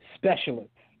specialists.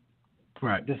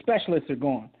 Right. The specialists are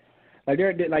gone. Like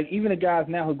they're like even the guys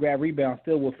now who grab rebounds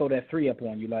still will throw that 3 up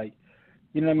on you. Like,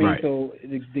 you know what I mean? Right. So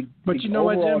the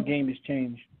overall game has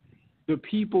changed. The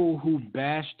people who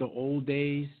bash the old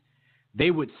days,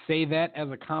 they would say that as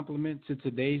a compliment to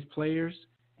today's players,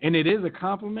 and it is a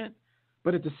compliment.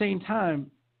 But at the same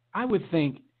time, I would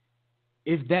think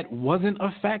if that wasn't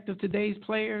a fact of today's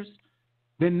players,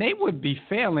 then they would be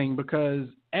failing because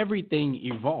everything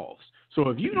evolves. So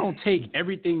if you don't take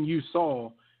everything you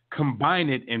saw combine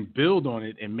it and build on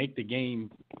it and make the game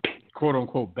quote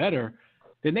unquote better,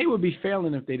 then they would be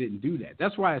failing if they didn't do that.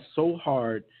 That's why it's so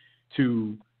hard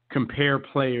to compare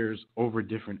players over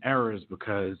different eras,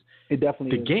 because it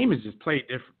definitely the game is just played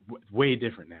way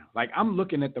different now. Like, I'm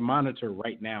looking at the monitor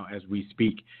right now as we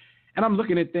speak, and I'm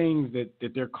looking at things that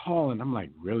they're calling. I'm like,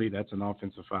 really? That's an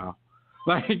offensive foul?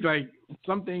 Like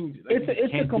some things. Like,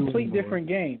 it's a complete different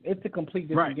game. It's a complete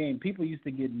different game. People used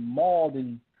to get mauled,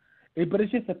 but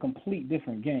it's just a complete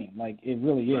different game. Like, it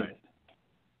really is. Right.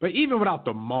 But even without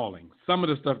the mauling, some of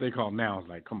the stuff they call now is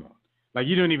like, come on. Like,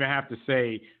 you don't even have to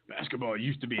say basketball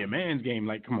used to be a man's game.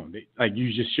 Like, come on.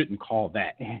 You just shouldn't call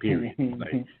that, period.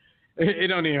 Like, it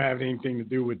don't even have anything to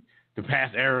do with the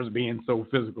past eras being so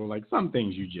physical. Like, some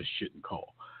things you just shouldn't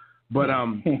call. But,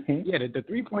 yeah, the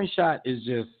three-point shot is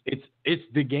just – it's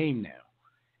the game now.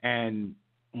 And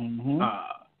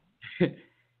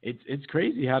it's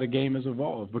crazy how the game has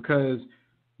evolved, because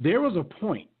there was a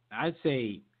point, I'd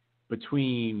say,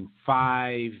 between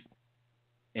 5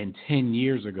 and 10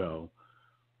 years ago,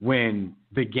 when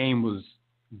the game was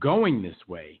going this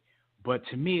way. But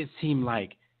to me, it seemed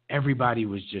like everybody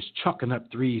was just chucking up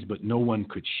threes, but no one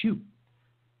could shoot.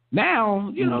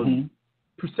 Now, you know,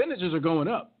 percentages are going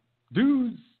up.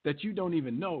 Dudes that you don't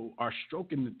even know are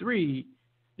stroking the three.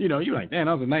 You know, you're like, man,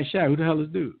 that was a nice shot. Who the hell is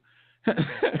dude?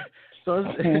 So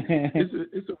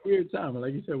it's a weird time.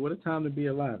 Like you said, what a time to be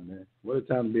alive, man. What a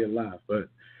time to be alive. But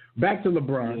back to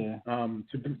LeBron,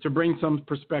 to bring some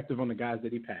perspective on the guys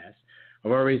that he passed. I've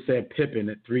already said Pippen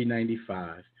at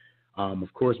 395.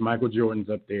 Of course, Michael Jordan's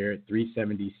up there at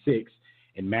 376,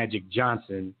 and Magic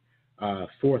Johnson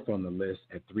fourth on the list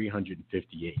at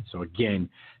 358. So, again,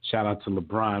 shout out to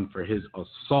LeBron for his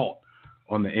assault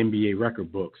on the NBA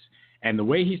record books. And the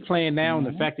way he's playing now and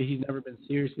the fact that he's never been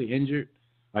seriously injured,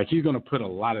 like, he's going to put a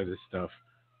lot of this stuff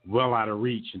well out of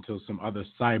reach until some other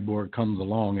cyborg comes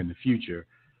along in the future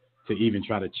to even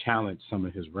try to challenge some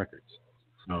of his records.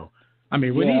 So, I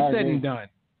mean, when he's said and done,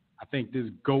 I think this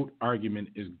GOAT argument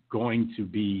is going to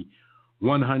be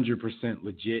 100%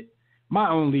 legit. My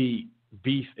only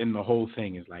beef in the whole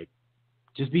thing is, like,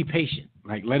 just be patient.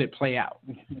 Like, let it play out.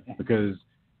 Because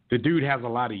the dude has a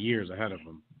lot of years ahead of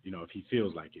him, you know, if he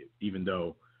feels like it, even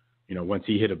though, you know, once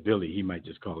he hit a Billy, he might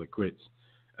just call it quits.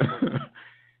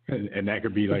 and that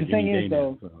could be like any day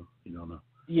now, so you don't know.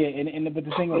 Yeah, but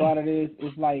the thing about it is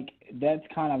like, that's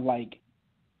kind of like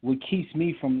what keeps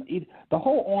me from the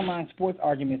whole online sports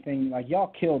argument thing. Like,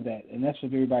 y'all killed that, and that's for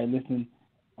everybody listening.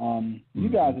 You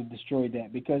guys have destroyed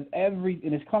that, because and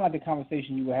it's kind of like the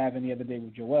conversation you were having the other day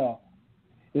with Joel.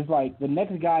 It's like the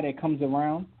next guy that comes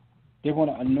around, they're going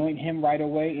to anoint him right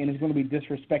away, and it's going to be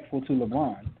disrespectful to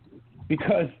LeBron,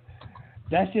 because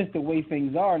that's just the way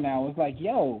things are now. It's like,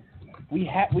 yo, we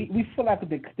feel like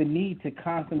the need to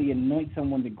constantly anoint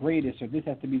someone the greatest, or this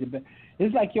has to be the best.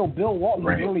 It's like, yo, Bill Walton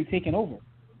was really taking over.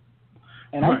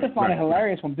 And I used to find it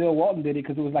hilarious when Bill Walton did it,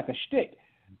 because it was like a shtick.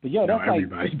 But, yo, that's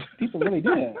like, people really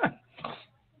do that.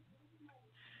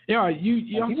 Yeah,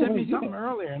 you sent me something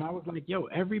earlier, and I was like, yo,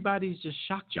 everybody's just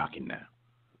shock jocking now.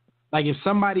 Like, if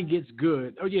somebody gets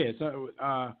good,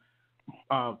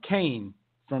 Kane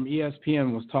from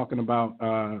ESPN was talking about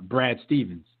Brad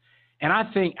Stevens. And I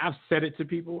think I've said it to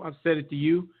people. I've said it to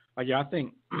you. Like, I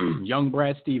think young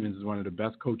Brad Stevens is one of the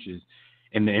best coaches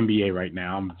in the NBA right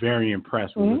now. I'm very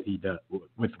impressed with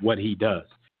what he does.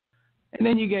 And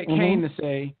then you get Kane to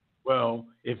say, well,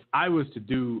 if I was to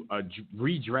do a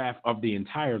redraft of the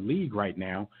entire league right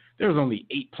now, there's only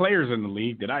 8 players in the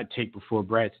league that I'd take before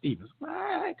Brad Stevens.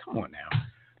 Come on now.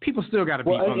 People still got to be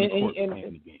on the court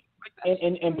playing the game.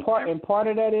 And part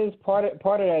of that is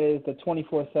the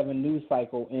 24/7 news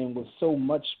cycle, and with so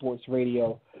much sports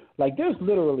radio, like, there's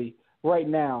literally right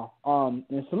now,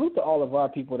 and salute to all of our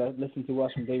people that listen to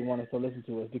us from day one and still listen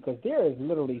to us, because there is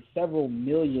literally several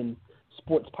million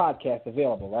sports podcasts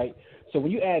available, right? So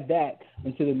when you add that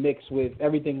into the mix with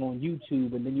everything on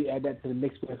YouTube, and then you add that to the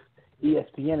mix with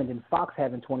ESPN, and then Fox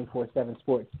having 24/7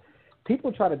 sports,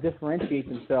 people try to differentiate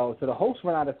themselves, so the hosts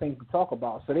run out of things to talk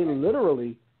about. So they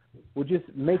literally will just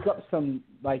make up some,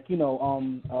 like, you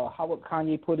know, how would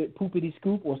Kanye put it, poopity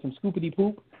scoop or some scoopity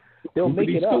poop. They'll make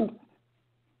it up.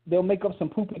 They'll make up some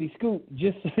poopity scoop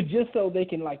just so they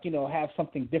can, like, you know, have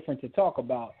something different to talk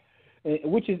about,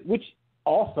 which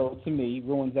also, to me,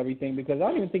 ruins everything, because I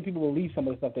don't even think people will believe some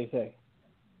of the stuff they say.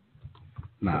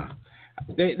 Nah,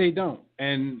 they don't.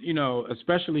 And, you know,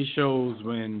 especially shows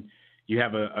when you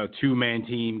have a two-man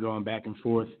team going back and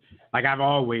forth. Like, I've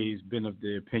always been of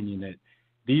the opinion that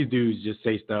these dudes just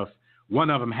say stuff.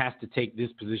 One of them has to take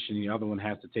this position, the other one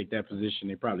has to take that position.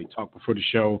 They probably talk before the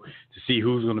show to see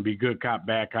who's going to be good cop,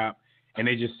 bad cop, and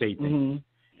they just say things.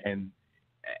 And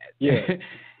Yeah.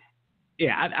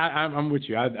 yeah, I'm with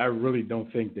you. I really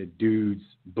don't think that dudes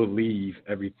believe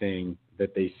everything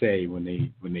that they say when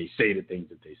they say the things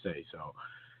that they say. So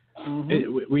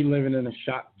we living in a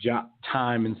shock jock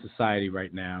time in society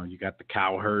right now. You got the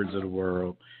cowherds of the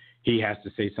world. He has to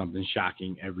say something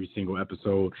shocking every single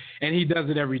episode, and he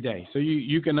does it every day. So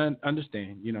you can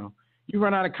understand. You know, you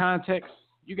run out of context,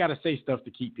 you got to say stuff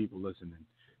to keep people listening.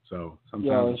 So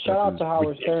sometimes. Yeah, shout out to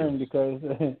Howard Stern because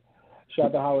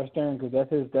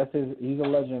that's his. He's a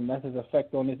legend. That's his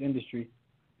effect on this industry.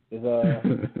 Is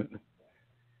the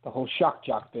whole shock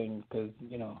jock thing because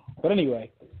But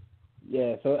anyway.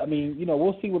 Yeah, so, I mean,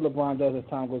 we'll see what LeBron does as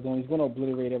time goes on. He's going to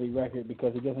obliterate every record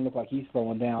because it doesn't look like he's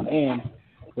slowing down. And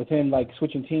with him,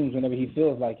 switching teams whenever he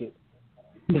feels like it.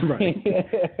 Right.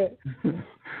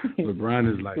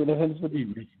 LeBron is he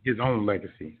makes his own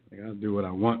legacy. I'll do what I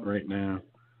want right now.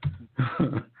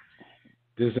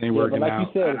 This ain't working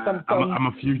out. You said, I'm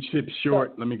a few chips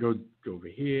short. Let me go over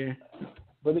here.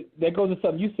 But that goes to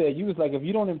something you said. You was like, if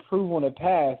you don't improve on the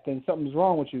past, then something's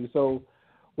wrong with you. So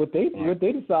what they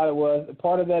decided was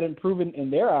part of that improvement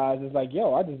in their eyes is I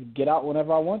just get out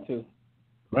whenever I want to.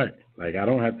 Right. I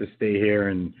don't have to stay here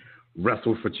and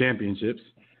wrestle for championships.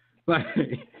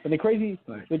 And the crazy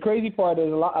part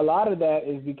is a lot of that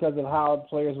is because of how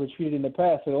players were treated in the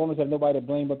past. So the owners have nobody to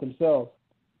blame but themselves.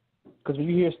 Because when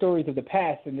you hear stories of the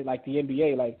past in the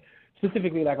NBA,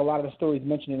 specifically a lot of the stories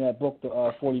mentioned in that book, the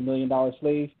 $40 Million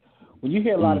Slaves, when you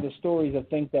hear a lot of the stories of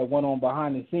things that went on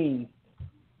behind the scenes,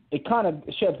 it kind of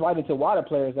sheds light into why the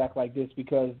players act like this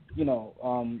because,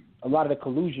 a lot of the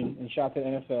collusion, and shout out to the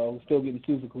NFL, who's still getting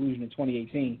sued for collusion in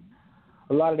 2018,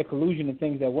 a lot of the collusion and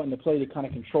things that went into play to kind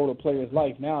of control the player's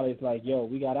life. Now it's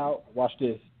we got out, watch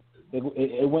this.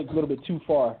 It went a little bit too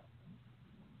far.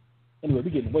 Anyway,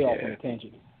 we're getting way off on a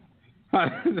tangent.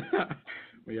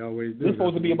 We always do. It's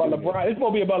supposed to be about LeBron. It's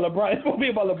supposed to be about LeBron. It's supposed to be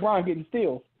about LeBron getting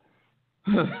steals.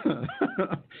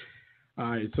 All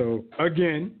right, so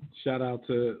again, shout out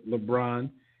to LeBron,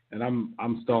 and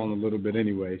I'm stalling a little bit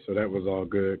anyway, so that was all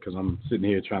good because I'm sitting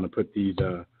here trying to put these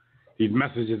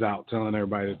messages out, telling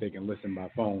everybody that they can listen by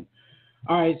phone.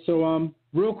 All right, so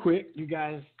real quick, you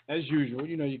guys, as usual,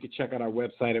 you can check out our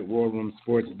website at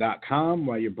warroomsports.com.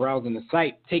 While you're browsing the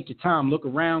site, take your time, look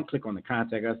around, click on the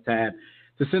Contact Us tab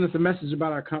to send us a message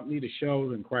about our company, the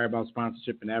show, inquire about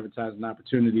sponsorship and advertising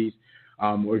opportunities,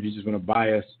 or if you just want to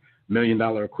buy us $1 million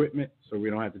equipment so we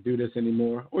don't have to do this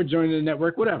anymore, or join the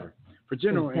network, whatever. For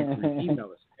general inquiries, email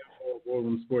us at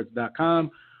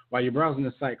warroomsports.com. While you're browsing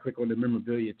the site, click on the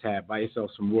memorabilia tab. Buy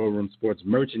yourself some War Room Sports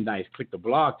merchandise. Click the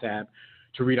blog tab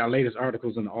to read our latest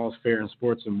articles in the All's Fair in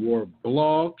Sports and War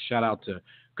blog. Shout out to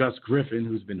Gus Griffin,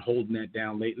 who's been holding that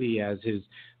down lately. He has his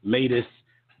latest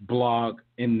blog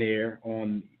in there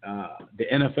on the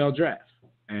NFL draft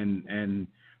and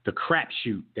the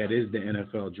crapshoot that is the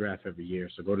NFL draft every year.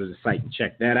 So go to the site and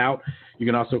check that out. You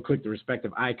can also click the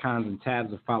respective icons and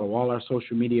tabs to follow all our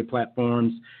social media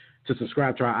platforms, to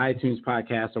subscribe to our iTunes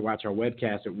podcast or watch our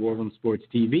webcast at War Room Sports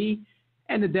TV,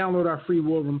 and to download our free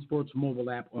War Room Sports mobile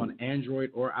app on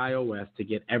Android or iOS to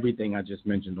get everything I just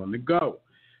mentioned on the go.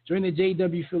 Join the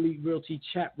JW Philly Realty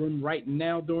chat room right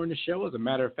now during the show. As a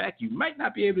matter of fact, you might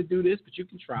not be able to do this, but you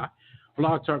can try.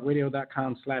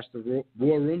 blogtalkradio.com/the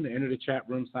War Room to enter the chat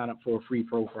room. Sign up for a free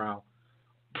profile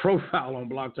on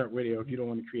Blog Talk Radio. If you don't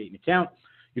want to create an account,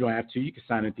 you don't have to. You can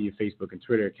sign into your Facebook and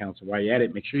Twitter accounts. And while you're at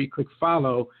it, make sure you click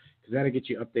follow, because that'll get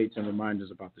you updates and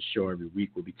reminders about the show every week.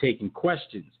 We'll be taking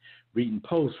questions, reading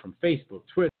posts from Facebook,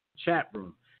 Twitter, chat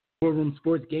room, War Room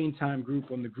Sports Game Time group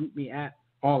on the GroupMe app,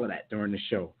 all of that during the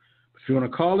show. If you want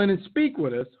to call in and speak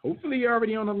with us, hopefully you're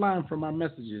already on the line from our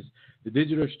messages. The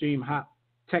Digital Extreme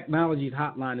Technologies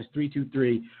hotline is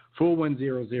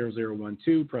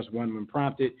 323-410-0012. Press 1 when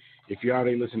prompted. If you're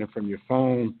already listening from your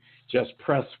phone, just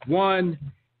press 1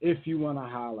 if you want to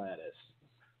holler at us.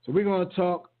 So we're going to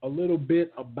talk a little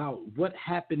bit about what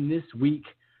happened this week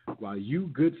while you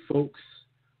good folks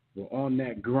were on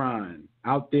that grind,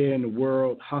 out there in the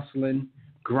world, hustling,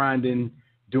 grinding,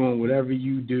 doing whatever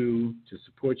you do to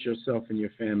support yourself and your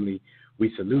family.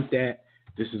 We salute that.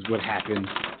 This is what happened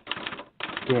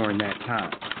during that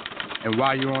time. And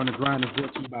while you're on the grind, it's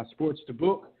brought to you by Sports to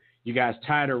Book. You guys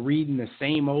tired of reading the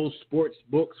same old sports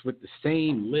books with the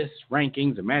same lists,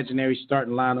 rankings, imaginary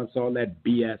starting lineups, all that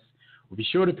BS? Well, be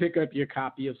sure to pick up your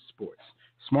copy of Sports.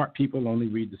 Smart people only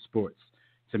read the sports.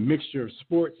 It's a mixture of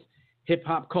sports,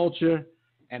 hip-hop culture,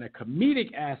 and a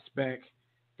comedic aspect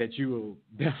that you will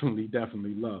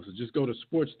definitely love. So just go to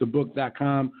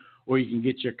sportstobook.com, or you can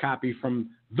get your copy from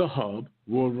The Hub,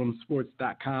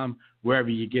 warroomsports.com, wherever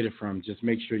you get it from. Just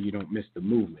make sure you don't miss the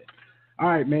movement. All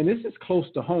right, man, this is close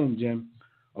to home, Jim.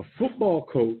 A football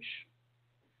coach,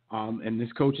 and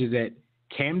this coach is at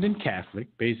Camden Catholic,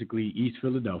 basically East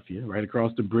Philadelphia, right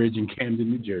across the bridge in Camden,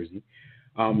 New Jersey.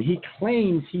 He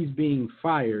claims he's being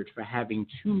fired for having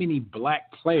too many black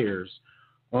players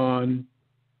on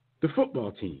the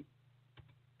football team.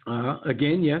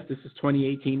 Again, yes, this is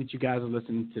 2018 that you guys are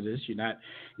listening to this. You're not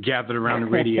gathered around the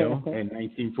radio in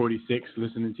 1946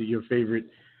 listening to your favorite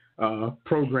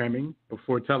programming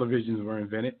before televisions were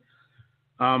invented.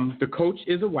 The coach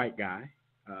is a white guy.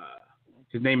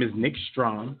 His name is Nick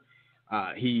Strong.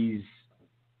 He's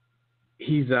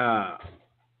a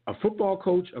football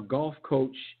coach, a golf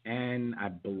coach, and I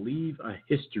believe a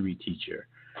history teacher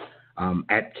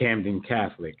at Camden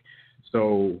Catholic.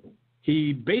 So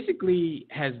he basically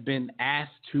has been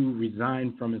asked to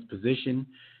resign from his position.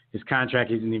 His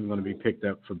contract isn't even going to be picked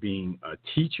up for being a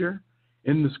teacher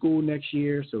in the school next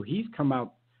year. So he's come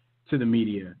out to the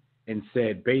media and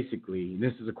said basically, and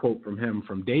this is a quote from him,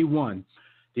 from day one,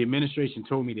 the administration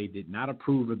told me they did not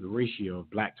approve of the ratio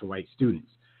of black to white students.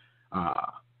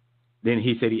 Then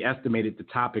he said he estimated the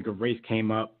topic of race came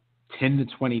up 10 to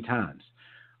 20 times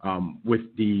with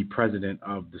the president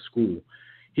of the school.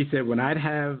 He said, when I'd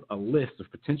have a list of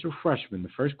potential freshmen, the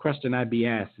first question I'd be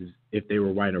asked is if they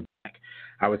were white or black.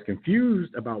 I was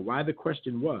confused about why the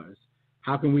question was,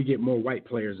 how can we get more white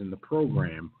players in the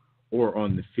program or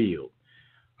on the field?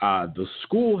 The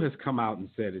school has come out and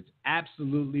said it's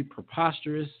absolutely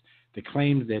preposterous, the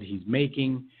claims that he's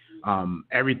making.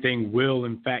 Everything will,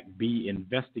 in fact, be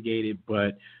investigated,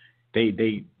 but they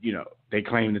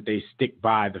claim that they stick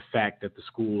by the fact that the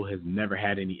school has never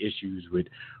had any issues with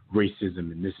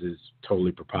racism, and this is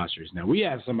totally preposterous. Now, we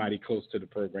have somebody close to the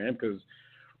program because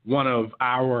one of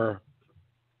our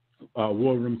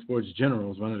War Room Sports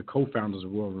generals, one of the co-founders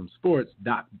of War Room Sports,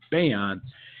 Doc Bayon,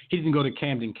 he didn't go to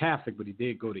Camden Catholic, but he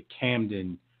did go to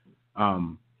Camden,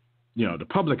 the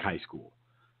public high school,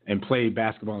 and played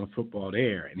basketball and football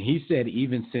there. And he said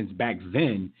even since back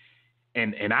then,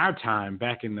 and in our time,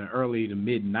 back in the early to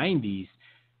mid-'90s,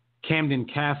 Camden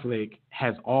Catholic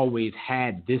has always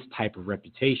had this type of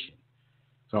reputation.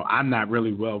 So I'm not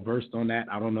really well-versed on that.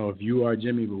 I don't know if you are,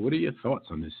 Jimmy, but what are your thoughts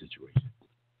on this situation?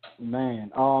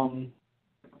 Man,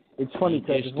 it's funny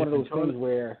because it's one of those things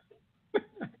where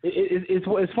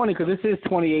it's funny because this is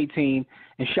 2018,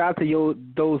 and shout out to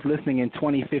those listening in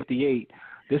 2058.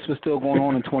 This was still going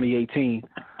on in 2018.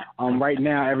 Right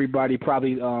now, everybody's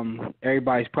probably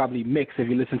mixed. If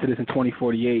you listen to this in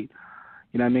 2048,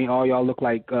 you know what I mean. All y'all look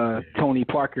like Tony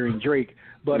Parker and Drake.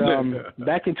 But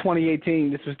back in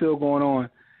 2018, this was still going on,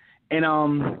 and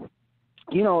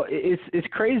it's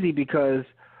crazy because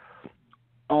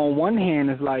on one hand,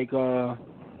 it's like I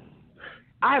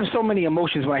have so many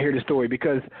emotions when I hear the story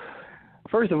because,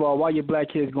 first of all, why your black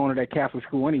kids going to that Catholic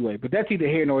school anyway? But that's either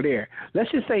here nor there. Let's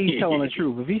just say he's telling the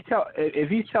truth. If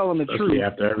he's telling the truth,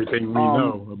 after everything we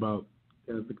know about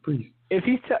Catholic priests, if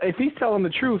he's telling the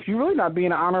truth, you're really not being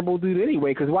an honorable dude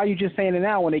anyway. Because why are you just saying it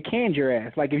now when they canned your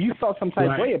ass? Like if you felt some type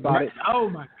of way about it. Oh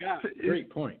my God, great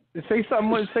point. Say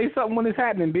something when it's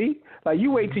happening, B. Like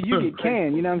you wait till you get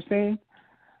canned. You know what I'm saying?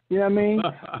 You know what I mean?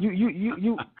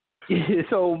 You.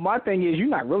 So my thing is, you're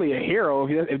not really a hero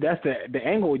if that's the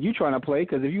angle you trying to play.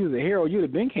 Because if you was a hero, you'd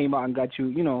have been came out and got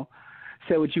you,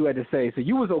 said what you had to say. So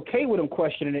you was okay with them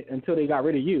questioning it until they got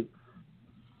rid of you.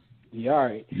 Yeah, all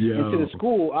right. Into the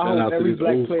school, I hope every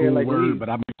black player like me. But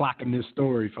I've been clocking this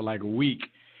story for like a week,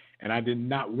 and I did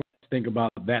not want to think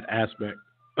about that aspect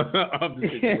of the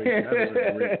situation. That was a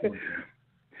great point.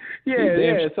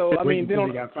 Yeah. So I mean,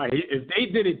 if they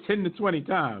did it 10 to 20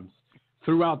 times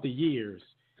throughout the years,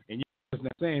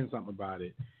 not saying something about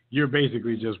it, you're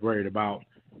basically just worried about,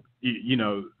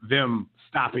 them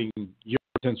stopping your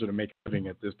potential to make a living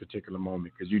at this particular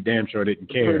moment because you damn sure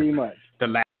didn't care. Pretty much. The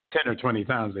last 10 or 20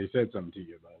 times they said something to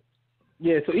you about it.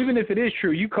 Yeah, so even if it is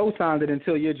true, you co-signed it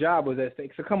until your job was at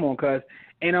stake. So come on, cuz.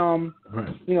 And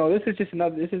right. This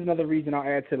is another reason I'll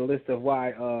add to the list of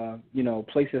why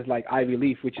places like Ivy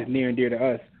Leaf, which is near and dear to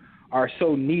us, are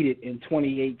so needed in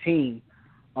 2018.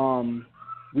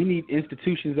 We need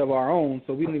institutions of our own,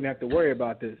 so we don't even have to worry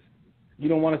about this. You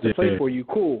don't want us to play for you,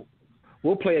 cool.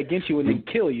 We'll play against you and then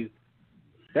kill you.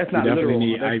 That's not literal.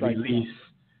 We definitely need Ivy Leafs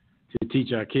to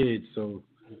teach our kids, so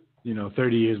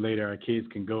 30 years later, our kids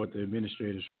can go with the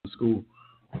administrators from school.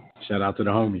 Shout out to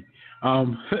the homie.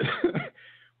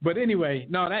 But anyway,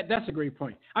 no, that's a great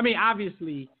point. I mean,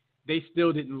 obviously, they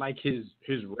still didn't like his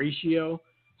ratio,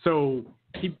 so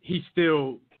he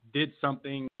still did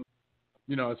something,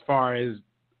 as far as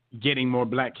getting more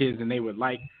black kids than they would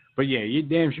like. But yeah, you're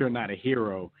damn sure not a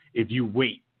hero if you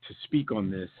wait to speak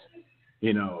on this,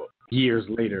 years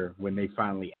later when they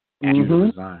finally asked him to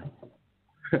resign.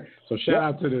 So shout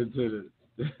out to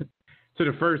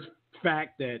the first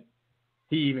fact that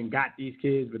he even got these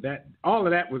kids, but that all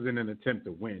of that was in an attempt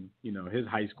to win. You know, his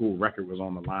high school record was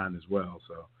on the line as well.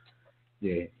 So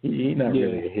yeah, he's not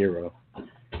really a hero.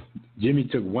 Jimmy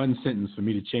took one sentence for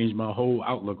me to change my whole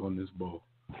outlook on this bull.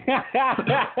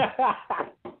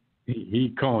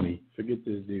 he corny. Forget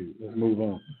this dude. Let's move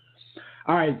on.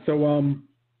 All right, so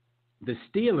the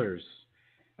Steelers,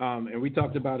 and we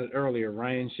talked about it earlier.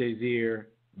 Ryan Shazier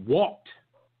walked,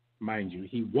 mind you,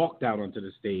 he walked out onto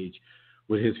the stage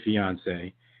with his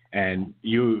fiance, and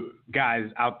you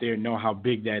guys out there know how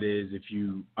big that is if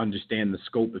you understand the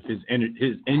scope of his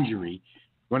injury.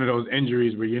 One of those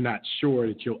injuries where you're not sure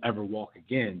that you'll ever walk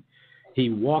again. He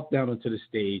walked out onto the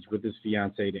stage with his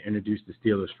fiance to introduce the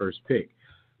Steelers' first pick.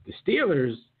 The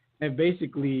Steelers have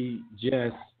basically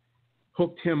just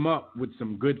hooked him up with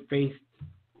some good faith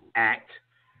act,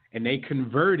 and they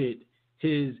converted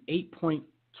his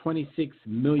 $8.26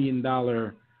 million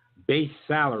base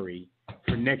salary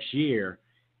for next year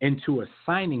into a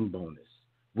signing bonus,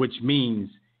 which means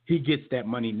he gets that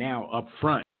money now up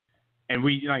front. And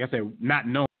we, like I said, not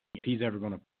knowing if he's ever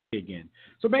going to play again.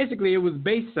 So basically it was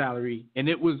base salary, and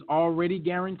it was already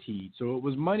guaranteed. So it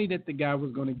was money that the guy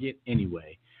was going to get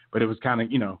anyway. But it was kind of,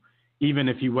 you know, even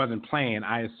if he wasn't playing,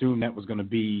 I assume that was going to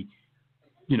be,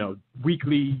 you know,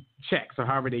 weekly checks or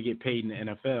however they get paid in the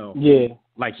NFL. Yeah.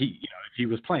 Like he, you know, if he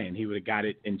was playing, he would have got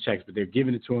it in checks, but they're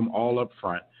giving it to him all up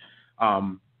front.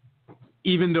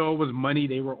 Even though it was money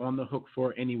they were on the hook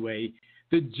for anyway,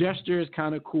 the gesture is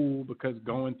kind of cool because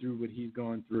going through what he's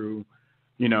going through,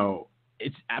 you know,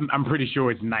 I'm pretty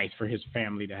sure it's nice for his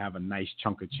family to have a nice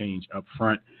chunk of change up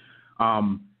front.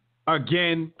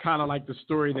 Again, kind of like the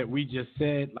story that we just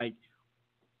said, like,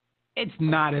 it's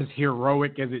not as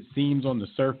heroic as it seems on the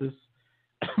surface.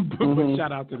 But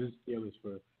shout out to the Steelers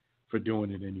for doing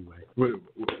it anyway.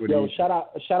 Yo, shout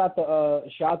out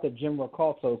to Jim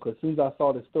Ricalto, because as soon as I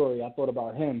saw the story, I thought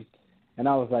about him, and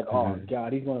I was like, oh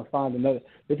God, he's gonna find another.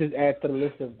 This just adds to the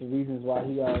list of the reasons why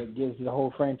he gives the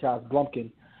whole franchise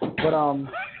Blumpkin. But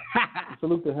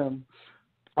salute to him.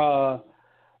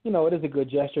 You know, it is a good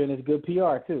gesture and it's good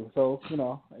PR too. So, you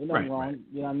know, ain't nothing wrong. Right.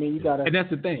 You know what I mean? You gotta. And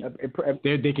that's the thing.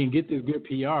 They can get this good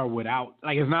PR without,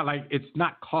 like, it's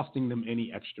not costing them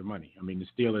any extra money. I mean, the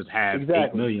Steelers have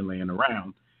 $8 million laying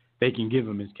around. They can give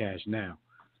him his cash now.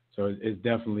 So it's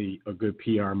definitely a good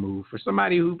PR move for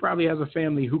somebody who probably has a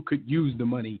family who could use the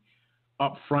money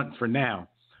up front for now.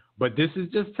 But this is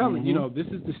just telling, you know, this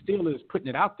is the Steelers putting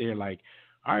it out there like,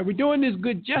 all right, we're doing this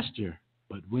good gesture,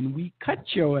 but when we cut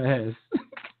your ass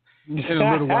in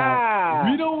a little while,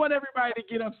 we don't want everybody to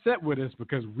get upset with us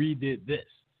because we did this.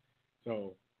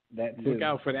 So look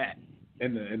out for that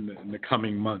in the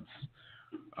coming months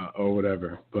or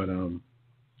whatever. But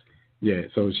yeah,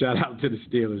 so shout out to the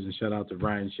Steelers and shout out to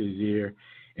Ryan Shazier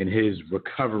and his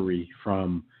recovery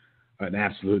from an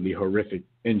absolutely horrific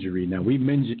injury. Now, we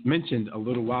mentioned a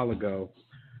little while ago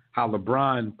how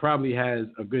LeBron probably has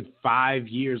a good 5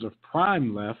 years of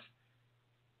prime left,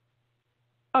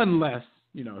 unless,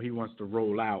 you know, he wants to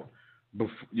roll out,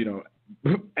 you know,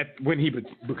 when he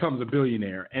becomes a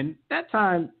billionaire. And that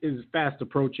time is fast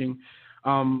approaching.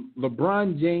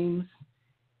 LeBron James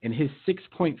and his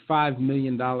 $6.5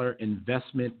 million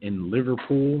investment in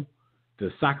Liverpool,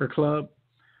 the soccer club,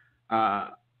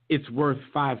 it's worth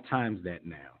 5 times that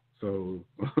now. So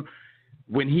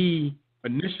when he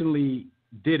initially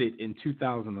did it in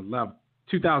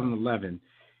 2011,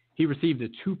 he received a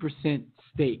 2%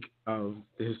 stake of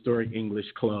the historic English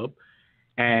club.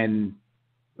 And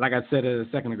like I said a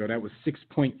second ago, that was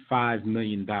 $6.5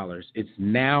 million. It's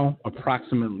now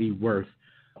approximately worth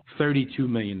 $32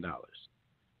 million.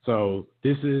 So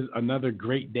this is another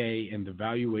great day in the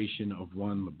valuation of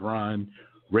one LeBron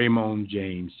Raymond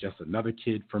James, just another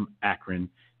kid from Akron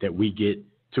that we get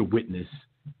to witness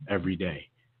every day.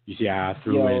 You see how I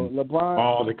threw in LeBron,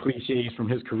 all the cliches from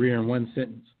his career in one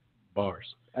sentence? Bars.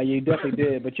 You definitely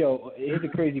did. But yo, here's the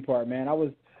crazy part, man. I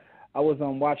was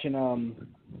watching Ellen,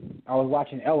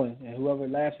 and whoever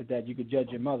laughs at that, you could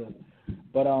judge your mother.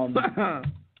 But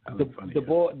the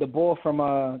boy from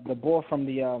the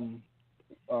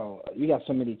you got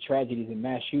so many tragedies and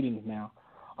mass shootings now.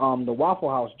 The Waffle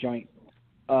House joint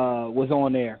was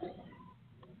on there,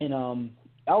 and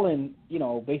Ellen, you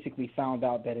know, basically found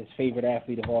out that his favorite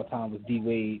athlete of all time was D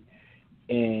Wade,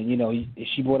 and you know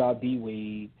she brought out D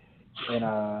Wade, and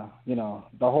you know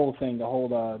the whole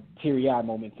teary-eyed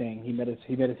moment thing. He met his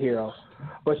hero,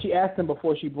 but she asked him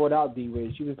before she brought out D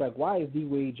Wade. She was like, "Why is D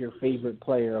Wade your favorite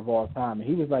player of all time?" And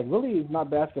he was like, "Really, it's not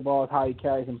basketball; it's how he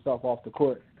carries himself off the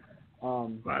court."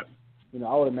 Right. I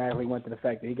automatically went to the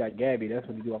fact that he got Gabby. That's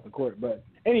what he do off the court. But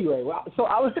anyway, so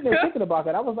I was sitting there thinking about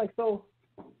that. I was like, so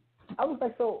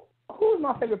who's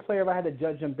my favorite player if I had to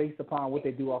judge them based upon what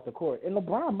they do off the court? And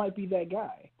LeBron might be that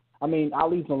guy. I mean,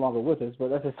 Ali's no longer with us,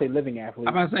 but let's just say living athlete.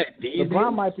 I'm about to say,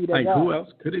 LeBron might be that guy. Who else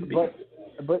could it be?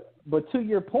 But to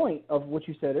your point of what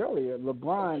you said earlier,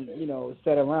 LeBron,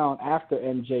 sat around after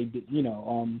MJ did,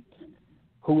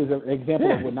 who was an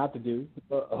example of what not to do.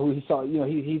 Who he saw,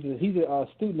 he's a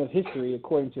student of history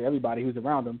according to everybody who's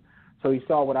around him. So he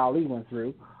saw what Ali went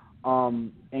through,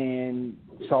 and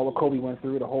saw what Kobe went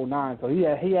through, the whole nine. So he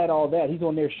had all that. He's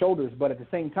on their shoulders. But at the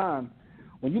same time,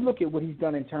 when you look at what he's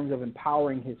done in terms of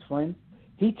empowering his friends,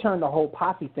 he turned the whole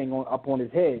posse thing up on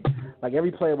his head. Like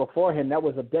every player before him, that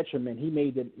was a detriment. He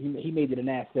made it an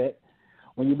asset.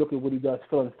 When you look at what he does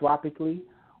philanthropically,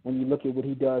 when you look at what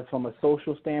he does from a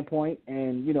social standpoint,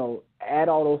 and add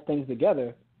all those things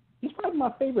together, he's probably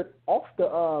my favorite off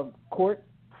the court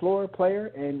floor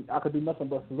player, and I could do nothing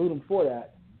but salute him for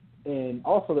that. And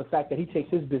also the fact that he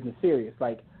takes his business serious.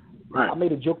 Like I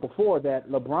made a joke before that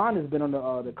LeBron has been on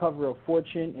the cover of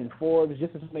Fortune and Forbes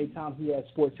just as many times he has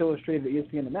Sports Illustrated,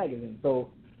 ESPN, the magazine. So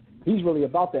he's really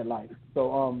about that life.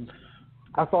 So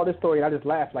I saw this story and I just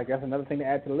laughed. Like that's another thing to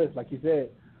add to the list, like you said.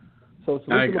 So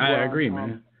I agree,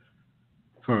 man.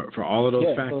 For all of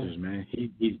those factors, man,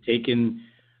 he's taken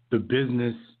the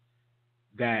business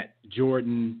that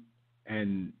Jordan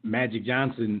and Magic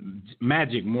Johnson,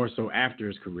 Magic more so after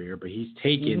his career, but he's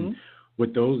taken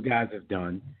what those guys have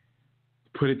done,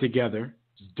 put it together,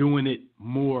 doing it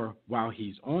more while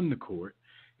he's on the court.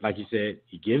 Like you said,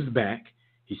 he gives back,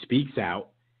 he speaks out,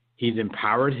 he's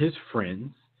empowered his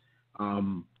friends.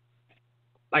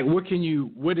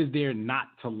 What is there not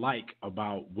to like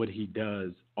about what he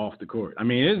does off the court? I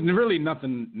mean, there's really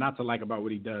nothing not to like about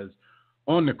what he does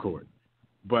on the court,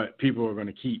 but people are going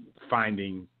to keep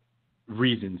finding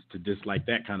reasons to dislike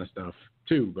that kind of stuff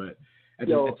too. But at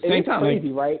the same time, it's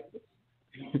crazy, right?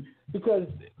 Because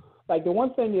like the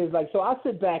one thing is so I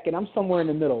sit back and I'm somewhere in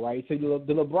the middle, right? So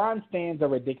the LeBron stands are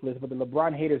ridiculous, but the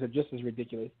LeBron haters are just as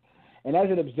ridiculous. And as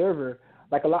an observer,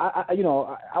 like a lot, I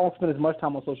don't spend as much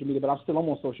time on social media, but I'm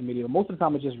on social media. But most of the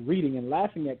time, it's just reading and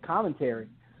laughing at commentary.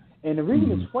 And the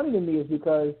reason it's funny to me is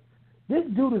because this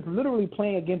dude is literally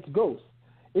playing against ghosts.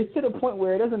 It's to the point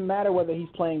where it doesn't matter whether he's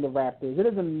playing the Raptors. It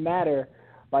doesn't matter,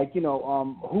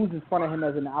 who's in front of him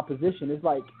as an opposition. It's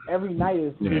like every night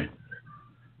is.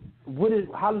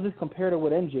 How does this compare to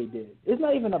what MJ did? It's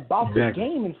not even about the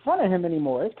game in front of him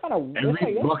anymore. It's kind of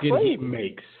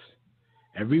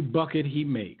every bucket he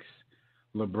makes,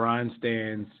 LeBron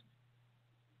stands,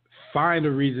 find a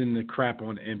reason to crap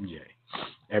on MJ.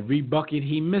 Every bucket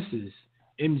he misses,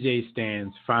 MJ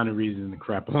stands, find a reason to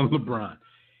crap on LeBron.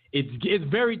 It's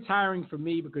very tiring for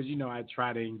me because I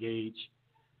try to engage,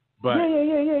 but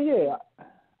yeah.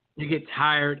 You get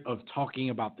tired of talking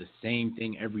about the same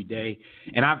thing every day.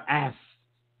 And I've asked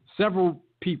several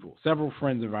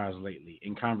friends of ours lately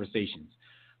in conversations,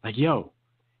 like, yo,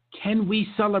 can we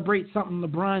celebrate something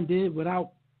LeBron did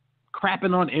without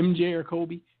crapping on MJ or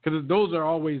Kobe? Because those are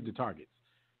always the targets.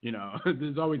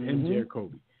 There's always MJ or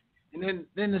Kobe. And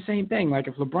then the same thing, like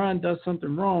if LeBron does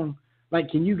something wrong, like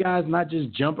can you guys not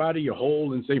just jump out of your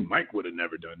hole and say Mike would have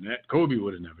never done that, Kobe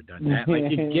would have never done that?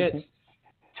 Like it gets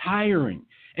tiring.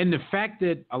 And the fact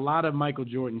that a lot of Michael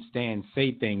Jordan stans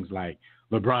say things like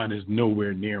LeBron is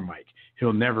nowhere near Mike,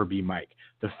 he'll never be Mike.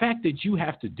 The fact that you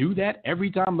have to do that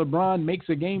every time LeBron makes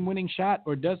a game-winning shot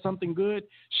or does something good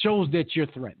shows that you're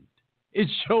threatened. It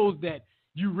shows that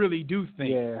you really do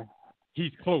think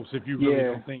he's close if you really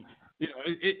don't think.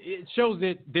 It shows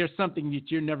that there's something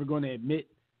that you're never going to admit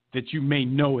that you may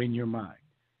know in your mind.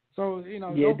 So,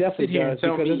 don't sit here and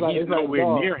tell me he's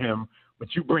nowhere near him,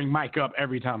 but you bring Mike up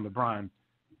every time LeBron.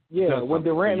 Yeah, when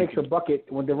Durant makes a bucket,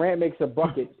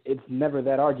 it's never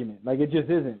that argument. Like it just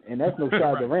isn't, and that's no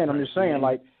shot Durant. I'm just saying,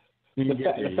 like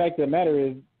the fact of the matter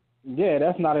is,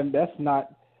 that's not.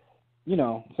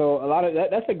 So a lot of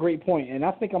that's a great point, and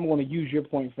I think I'm going to use your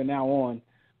point from now on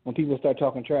when people start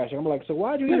talking trash. I'm like, so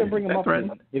why'd you even bring him up?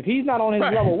 If he's not on his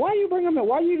level, why you bring him up?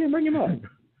 Why you even bring him up?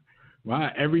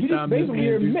 Why every time this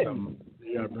man do something,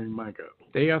 you gotta bring Mike up?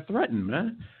 They are threatened,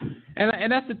 man,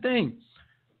 and that's the thing.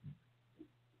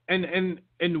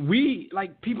 And we,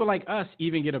 like people like us,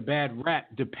 even get a bad rap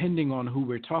depending on who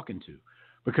we're talking to,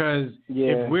 because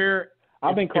if we're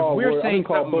saying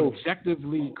something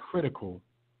objectively critical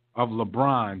of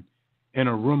LeBron in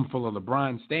a room full of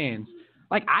LeBron stans,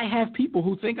 like I have people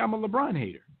who think I'm a LeBron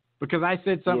hater because I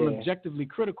said something objectively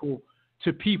critical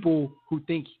to people who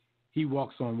think he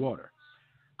walks on water.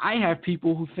 I have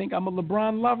people who think I'm a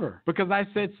LeBron lover because I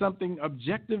said something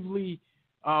objectively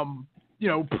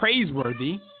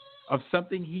praiseworthy of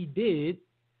something he did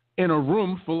in a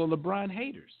room full of LeBron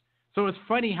haters. So it's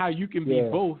funny how you can be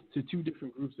both to two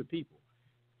different groups of people.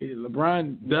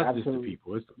 LeBron does this to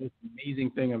people. It's the most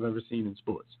amazing thing I've ever seen in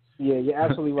sports. Yeah, you're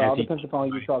absolutely right. It depends upon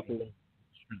who you talk to.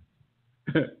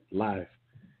 Live.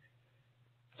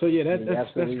 So,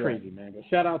 that's crazy, man. But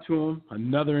shout out to him.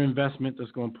 Another investment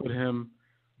that's going to put him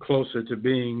closer to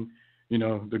being,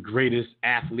 the greatest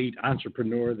athlete,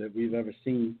 entrepreneur that we've ever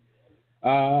seen.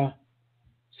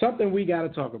 Something we got to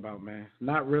talk about, man.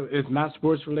 It's not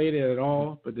sports related at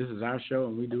all, but this is our show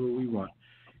and we do what we want.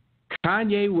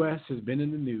 Kanye West has been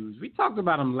in the news. We talked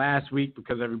about him last week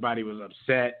because everybody was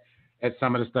upset at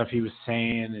some of the stuff he was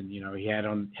saying, and he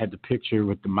had the picture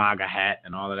with the MAGA hat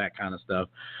and all of that kind of stuff.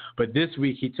 But this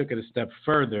week he took it a step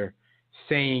further,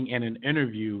 saying in an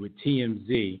interview with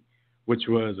TMZ, which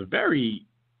was a very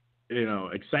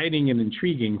exciting and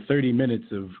intriguing 30 minutes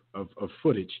of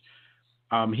footage.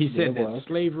 He said that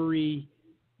slavery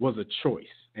was a choice,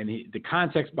 and the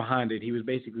context behind it, he was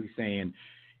basically saying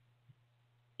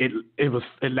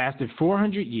it lasted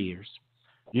 400 years.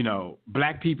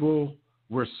 Black people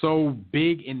were so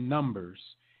big in numbers.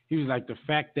 He was like, the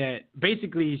fact that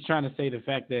basically he's trying to say the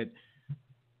fact that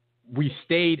we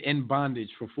stayed in bondage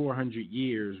for 400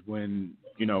 years when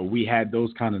we had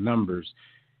those kind of numbers,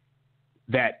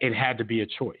 that it had to be a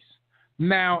choice.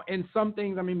 Now, in some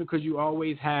things, because you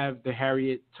always have the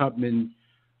Harriet Tubman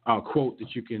quote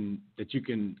that you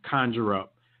can conjure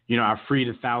up. I freed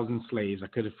 1,000 slaves. I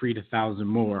could have freed 1,000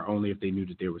 more, only if they knew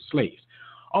that they were slaves.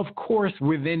 Of course,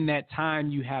 within that time,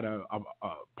 you had a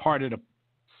part of the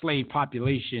slave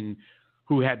population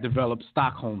who had developed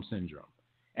Stockholm syndrome,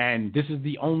 and this is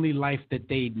the only life that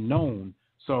they'd known.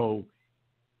 So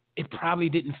it probably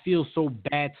didn't feel so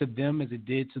bad to them as it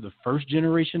did to the first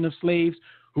generation of slaves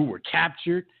who were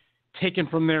captured, taken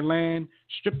from their land,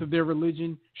 stripped of their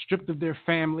religion, stripped of their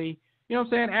family. You know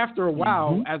what I'm saying? After a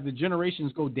while, as the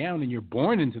generations go down and you're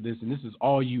born into this and this is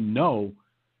all you know,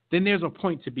 then there's a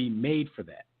point to be made for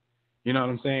that. You know what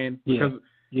I'm saying? Because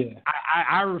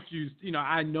I refuse,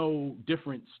 I know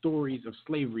different stories of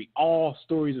slavery. All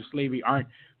stories of slavery aren't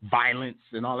violence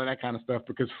and all of that kind of stuff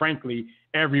because, frankly,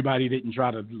 everybody didn't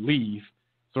try to leave,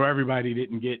 so everybody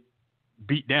didn't get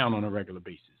beat down on a regular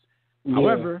basis.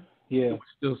 However, it was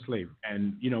still slavery.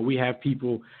 And, we have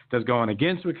people that's going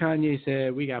against what Kanye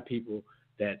said. We got people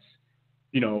that's,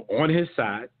 on his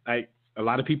side. Like a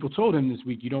lot of people told him this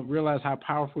week, you don't realize how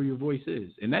powerful your voice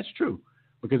is. And that's true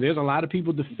because there's a lot of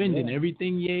people defending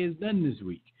everything Ye has done this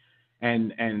week.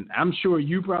 And I'm sure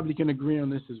you probably can agree on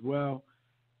this as well.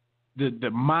 The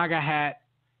MAGA hat,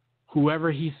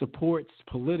 whoever he supports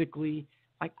politically,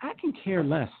 like I can care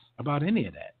less about any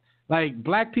of that. Like,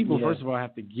 black people, first of all,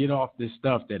 have to get off this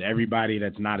stuff that everybody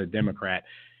that's not a Democrat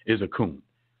is a coon.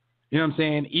 You know what I'm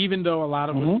saying? Even though a lot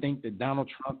of us think that Donald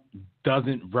Trump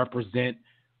doesn't represent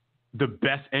the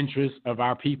best interests of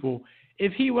our people,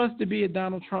 if he was to be a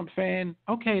Donald Trump fan,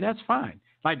 okay, that's fine.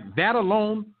 Like, that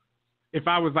alone, if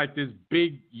I was like this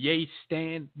big Ye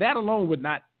stan, that alone would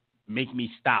not make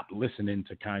me stop listening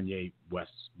to Kanye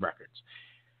West's records.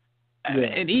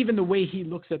 And even the way he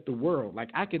looks at the world, like,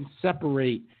 I can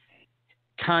separate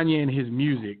Kanye and his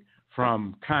music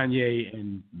from Kanye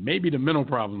and maybe the mental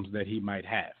problems that he might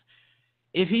have.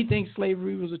 If he thinks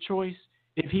slavery was a choice,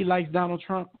 if he likes Donald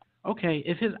Trump, okay,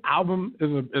 if his album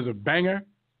is a banger,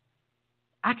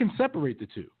 I can separate the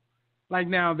two. Like,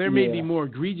 now, there may be more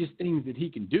egregious things that he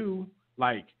can do,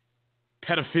 like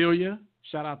pedophilia,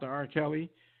 shout out to R. Kelly,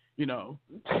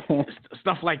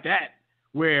 stuff like that,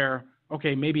 where,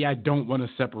 okay, maybe I don't want to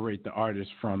separate the artist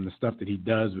from the stuff that he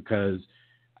does because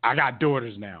I got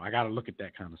daughters now. I got to look at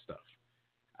that kind of stuff.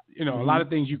 A lot of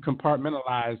things you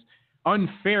compartmentalize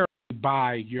unfairly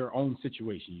by your own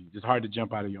situation. It's hard to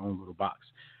jump out of your own little box.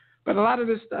 But a lot of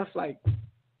this stuff, like,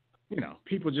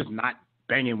 people just not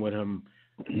banging with him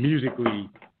musically,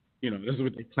 this is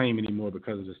what they claim anymore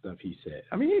because of the stuff he said.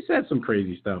 He said some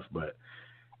crazy stuff, but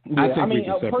I think we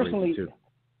can separate the two.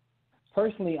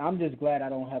 Personally, I'm just glad I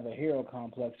don't have a hero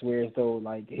complex where as though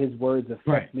like his words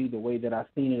affect me the way that I've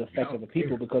seen it affect other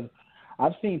people, because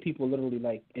I've seen people literally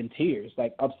like in tears,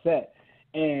 like upset.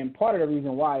 And part of the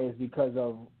reason why is because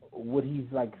of what he's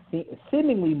like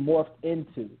seemingly morphed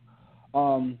into.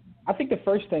 I think the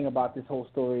first thing about this whole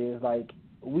story is like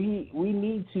we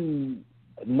need to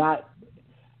not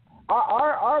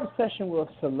our obsession with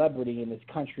celebrity in this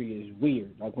country is weird.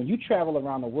 Like when you travel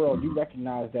around the world, you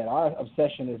recognize that our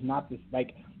obsession is not this.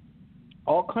 Like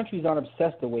all countries aren't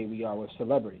obsessed the way we are with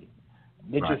celebrity.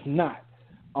 They're just not,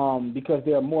 because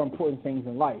there are more important things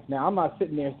in life. Now, I'm not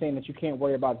sitting there saying that you can't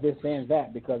worry about this and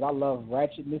that, because I love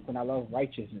ratchetness and I love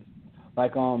righteousness.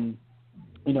 Like,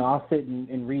 I'll sit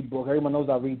and read books. Everyone knows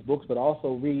I read books, but I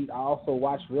also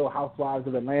watch Real Housewives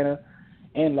of Atlanta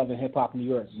and Love and Hip Hop New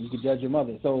York. You can judge your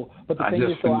mother. So, but the thing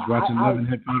is, finished watching Love and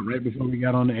Hip Hop right before we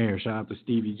got on the air. Shout out to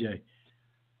Stevie J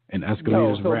and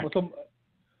Escalator's Wreck. So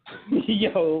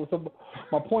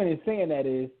my point in saying that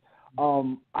is,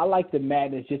 I like the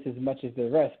madness just as much as the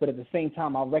rest, but at the same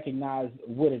time, I recognize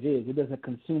what it is. It doesn't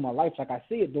consume my life like I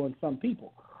see it doing some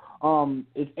people.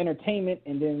 It's entertainment,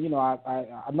 and then,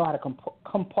 I know how to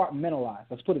compartmentalize.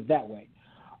 Let's put it that way.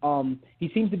 He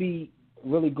seems to be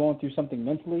really going through something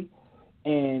mentally,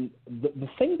 and the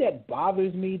thing that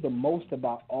bothers me the most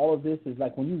about all of this is,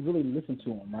 like, when you really listen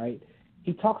to him, right,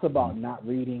 he talks about not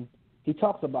reading. He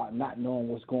talks about not knowing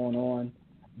what's going on,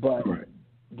 but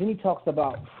then he talks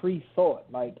about free thought.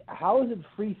 Like, how is it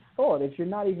free thought if you're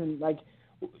not even, like,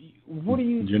 what are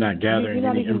you? You're not gathering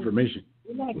any information.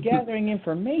 You're not gathering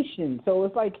information. So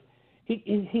it's like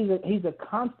he's a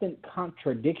constant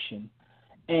contradiction,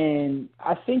 and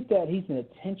I think that he's an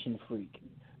attention freak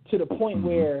to the point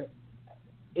where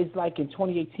it's like in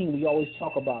 2018 we always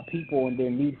talk about people and their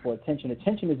need for attention.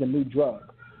 Attention is a new drug.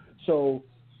 So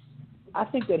I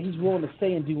think that he's willing to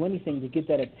say and do anything to get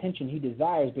that attention he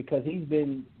desires, because he's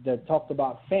been the talked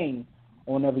about thing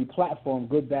on every platform,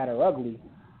 good, bad, or ugly.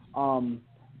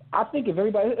 I think if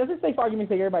everybody, let's just say for argument's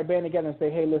sake, everybody band together and say,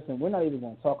 hey, listen, we're not even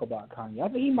going to talk about Kanye. I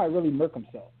think he might really murk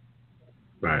himself.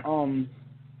 Right.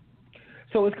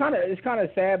 So it's kind of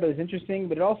sad, but it's interesting.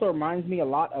 But it also reminds me a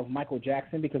lot of Michael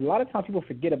Jackson, because a lot of times people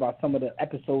forget about some of the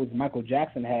episodes Michael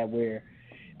Jackson had where,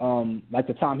 like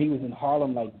the time he was in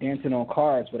Harlem, like dancing on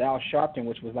cards with Al Sharpton,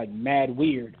 which was like mad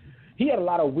weird. He had a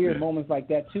lot of weird moments like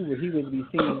that too, where he would be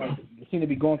seemed to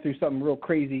be going through something real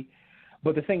crazy.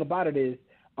 But the thing about it is,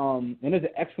 and there's an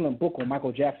excellent book on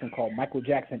Michael Jackson called Michael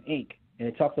Jackson, Inc., and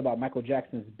it talks about Michael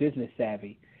Jackson's business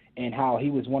savvy and how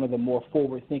he was one of the more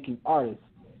forward-thinking artists.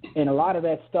 And a lot of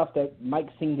that stuff that Mike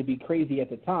seemed to be crazy at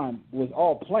the time was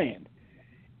all planned.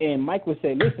 And Mike would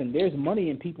say, listen, there's money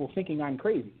in people thinking I'm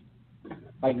crazy.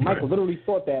 Like, Michael literally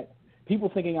thought that people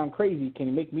thinking I'm crazy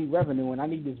can make me revenue, and I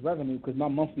need this revenue because my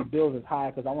monthly bills is high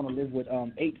because I want to live with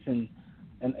apes and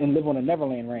live on a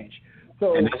Neverland ranch.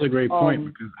 So, and that's a great point,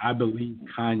 because I believe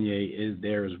Kanye is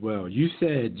there as well. You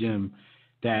said, Jim,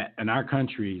 that in our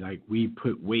country, like, we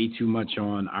put way too much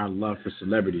on our love for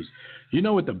celebrities. You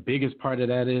know what the biggest part of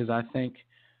that is, I think?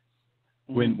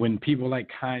 When people like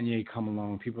Kanye come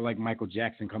along, people like Michael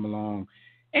Jackson come along,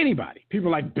 anybody, people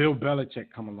like Bill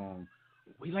Belichick come along,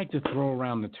 we like to throw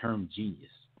around the term genius.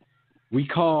 We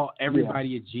call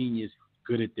everybody a genius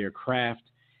good at their craft.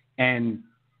 And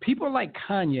people like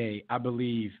Kanye, I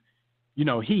believe, you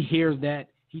know, he hears that,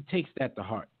 he takes that to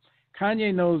heart.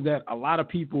 Kanye knows that a lot of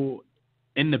people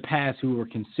in the past who were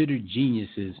considered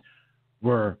geniuses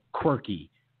were quirky,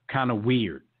 kind of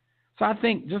weird. So I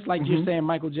think, just like you're saying,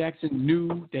 Michael Jackson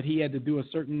knew that he had to do a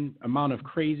certain amount of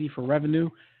crazy for revenue.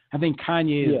 I think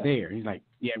Kanye is there. He's like,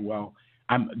 yeah, well,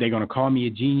 they're going to call me a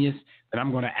genius, and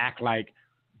I'm going to act like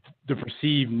the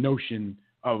perceived notion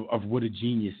of what a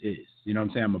genius is. You know what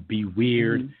I'm saying? I'm going to be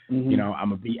weird. You know, I'm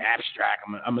going to be abstract.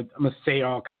 I'm going to say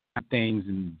all kinds of things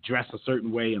and dress a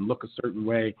certain way and look a certain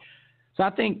way. So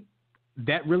I think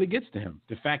that really gets to him.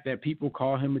 The fact that people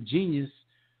call him a genius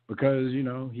because, you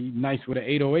know, he's nice with an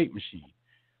 808 machine.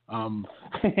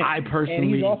 I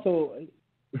personally... And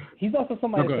he's also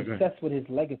somebody that's obsessed with his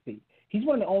legacy. He's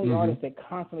one of the only artists that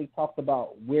constantly talks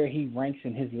about where he ranks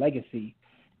in his legacy.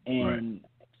 And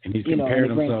he's compared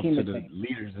himself to the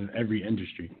leaders in every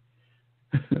industry.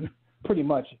 Pretty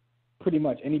much.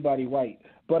 Anybody white.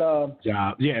 But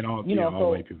Jobs, and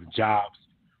all white people. Jobs,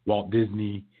 Walt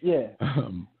Disney.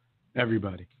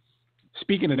 Everybody.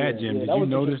 Speaking of that, Jim, did you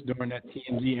notice during that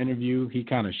TMZ interview, he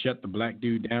kind of shut the black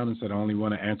dude down and said, I only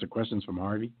want to answer questions from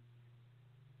Harvey?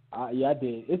 Yeah, I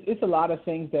did. It's a lot of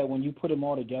things that when you put them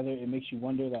all together, it makes you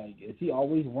wonder, like, is he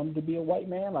always wanted to be a white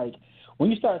man? Like, when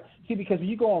you start, because when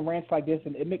you go on rants like this,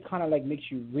 and it kind of like makes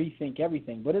you rethink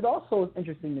everything. But it also is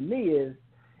interesting to me is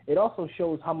it also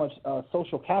shows how much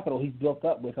social capital he's built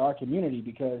up with our community,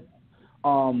 because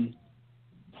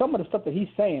some of the stuff that he's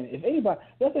saying, if anybody,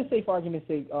 let's just say for argument's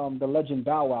sake, the legend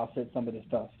Bow Wow said some of this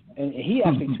stuff, and he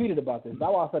actually tweeted about this.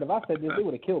 Bow Wow said, if I said this, it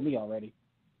would have killed me already.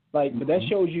 Like, but that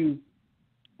shows you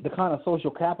the kind of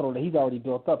social capital that he's already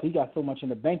built up. He got so much in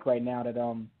the bank right now that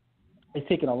it's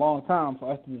taken a long time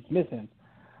for us to dismiss him.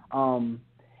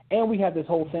 And we have this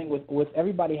whole thing with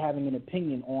everybody having an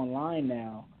opinion online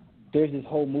now. There's this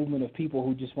whole movement of people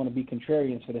who just want to be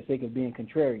contrarians for the sake of being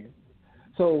contrarians.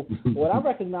 So what I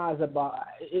recognize about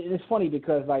it's funny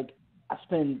because, like, I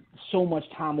spend so much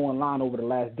time online over the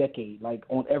last decade, like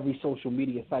on every social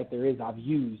media site there is I've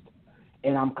used.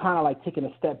 and I'm kind of like taking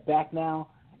a step back now,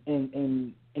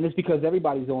 and it's because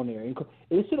everybody's on there. And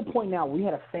it's to the point now. We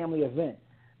had a family event.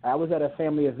 I was at a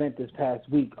family event this past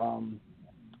week.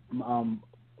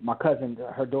 My cousin,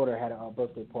 her daughter had a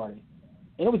birthday party,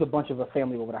 and it was a bunch of a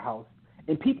family over the house.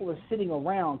 And people are sitting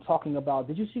around talking about,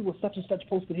 did you see what such and such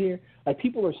posted here? Like,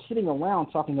 people are sitting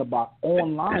around talking about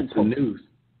online That's the news.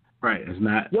 Right. It's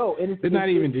not. Yo, and it's not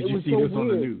even, did you see this weird on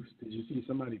the news? Did you see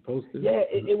somebody posted? Yeah,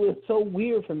 it was so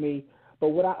weird for me. But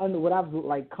what I've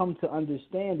like come to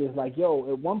understand is like,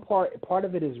 yo, at one part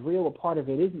of it is real, a part of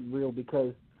it isn't real,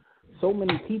 because so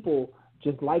many people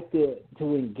just like to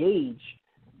engage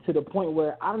to the point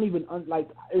where I don't even like.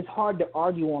 It's hard to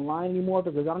argue online anymore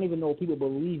because I don't even know if people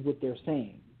believe what they're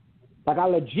saying. Like, I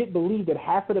legit believe that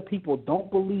half of the people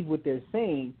don't believe what they're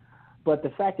saying, but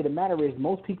the fact of the matter is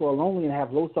most people are lonely and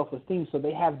have low self-esteem, so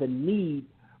they have the need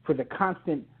for the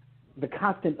constant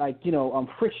like, you know,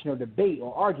 friction or debate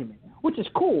or argument, which is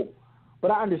cool.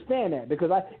 But I understand that because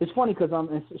it's funny because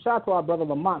and shout out to our brother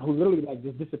Lamont, who literally like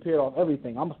just disappeared off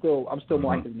everything. I'm still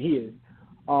more active than he is.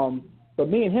 But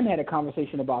me and him had a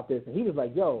conversation about this, and he was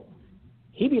like, yo,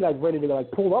 he'd be like ready to like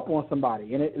pull up on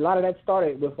somebody, and a lot of that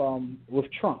started with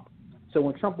Trump. So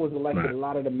when Trump was elected, a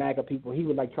lot of the MAGA people, he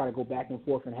would like try to go back and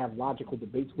forth and have logical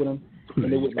debates with him,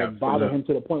 and it would like bother him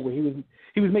to the point where he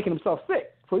was making himself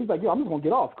sick. So he's like, yo, I'm just gonna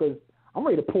get off because I'm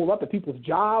ready to pull up at people's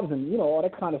jobs and, you know, all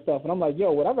that kind of stuff. And I'm like,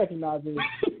 yo, what I recognize is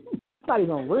it's not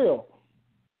even real.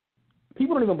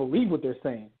 People don't even believe what they're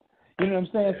saying. You know what I'm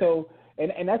saying? So,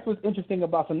 and that's what's interesting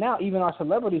about. So now even our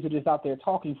celebrities are just out there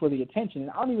talking for the attention.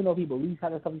 And I don't even know if he believes how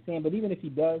that stuff he's saying, but even if he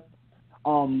does,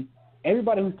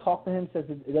 everybody who's talked to him says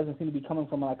it doesn't seem to be coming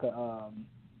from like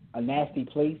a nasty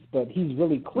place, but he's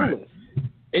really clueless. Right.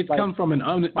 It's like, come from an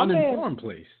uninformed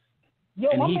place. Yo,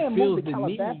 and my he man feels moved to the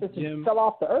Calabasas need, and fell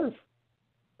off the earth.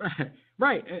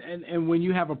 Right. And when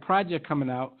you have a project coming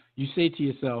out, you say to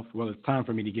yourself, well, it's time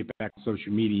for me to get back to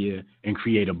social media and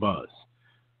create a buzz.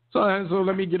 So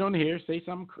let me get on here, say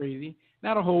something crazy.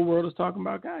 Now the whole world is talking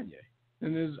about Kanye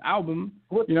and his album.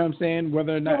 You know what I'm saying?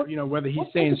 Whether or not, you know, whether he's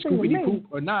saying scoopity poop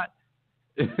or not,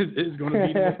 is going to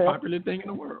be the most popular thing in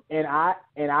the world. And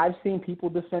I've seen people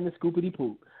defend the scoopity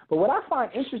poop. But what I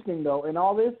find interesting though in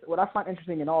all this,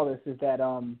 is that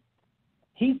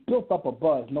he's built up a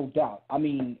buzz, no doubt. I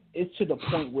mean, it's to the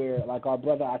point where, like our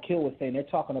brother Akil was saying, they're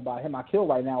talking about him. Akil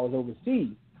right now is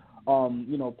overseas.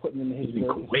 You know, putting in his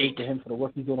work to him for the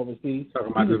work he's doing overseas.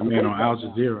 Talking about this man on Al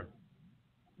Jazeera.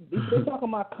 They're talking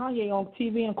about Kanye on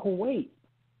TV in Kuwait,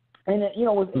 and you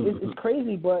know it's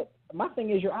crazy. But my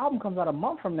thing is, your album comes out a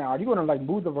month from now. Are you going to like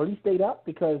move the release date up?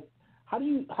 Because how do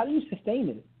you sustain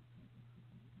it?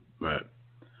 Right.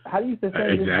 How do you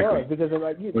sustain this buzz? Because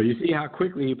like well, you see how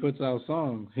quickly he puts out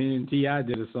songs. He and T.I.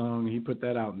 did a song. He put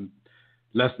that out in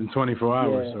less than 24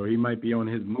 hours. Yeah. So he might be on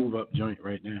his move up joint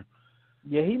right now.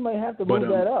 Yeah, he might have to move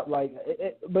that up. Like,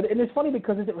 but it's funny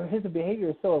because his behavior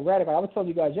is so erratic. I was telling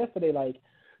you guys yesterday, like,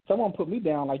 someone put me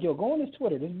down, like, yo, go on his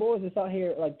Twitter. This boy is just out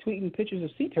here like tweeting pictures of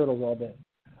sea turtles all day.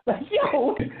 Like,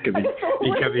 yo, because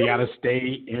he got to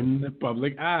stay in the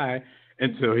public eye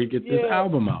until he gets his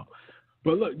album out.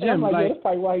 But look, Jim, like, that's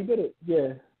probably why he did it.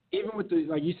 Yeah. Even with the,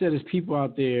 like you said, there's people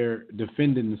out there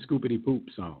defending the Scoopity Poop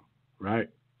song, right?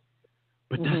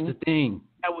 But that's the thing.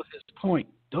 That was his point.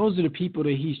 Those are the people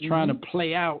that he's trying to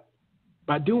play out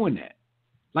by doing that.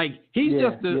 Like, he's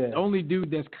just the only dude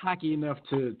that's cocky enough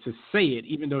to say it,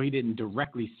 even though he didn't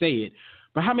directly say it.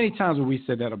 But how many times have we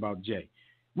said that about Jay?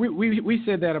 We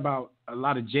said that about a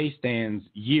lot of Jay stands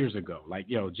years ago. Like,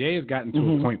 yo, Jay has gotten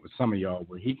to a point with some of y'all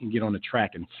where he can get on the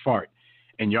track and fart,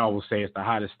 and y'all will say it's the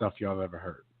hottest stuff y'all ever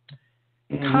heard.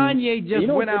 Kanye just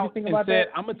went out and said,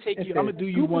 I'm going to take you, I'm going to do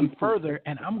you one further,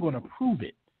 and I'm going to prove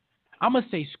it. I'm going to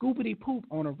say scoopity poop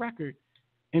on a record,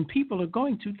 and people are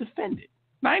going to defend it.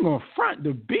 Now, I ain't going to front.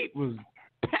 The beat was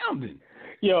pounding.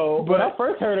 Yo, when I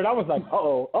first heard it, I was like,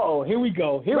 here we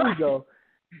go.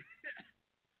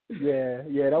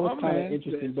 Yeah, that was kind of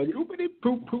interesting. But scoopity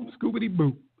poop, poop, scoopity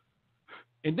boop.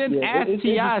 And then ask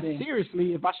T.I.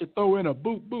 seriously if I should throw in a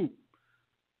boop, boop.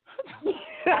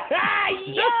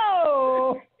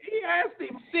 Yo! He asked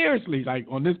him seriously, like,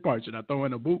 on this part, should I throw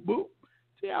in a boop, boop?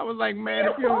 I was like, man,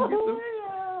 if you don't get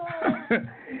the...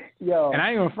 Yo. And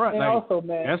I ain't gonna front, and like, also,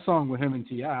 man, that song with him and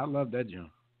T.I., I love that jump.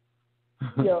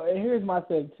 Yo, and here's my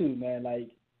thing, too, man.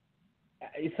 Like,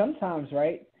 sometimes,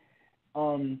 right,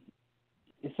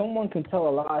 if someone can tell a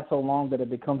lie so long that it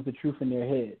becomes the truth in their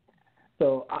head.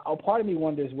 So a part of me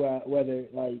wonders whether,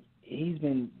 like, he's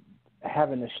been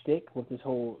having a shtick with this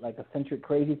whole, like, eccentric,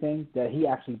 crazy thing, that he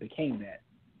actually became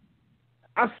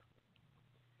that.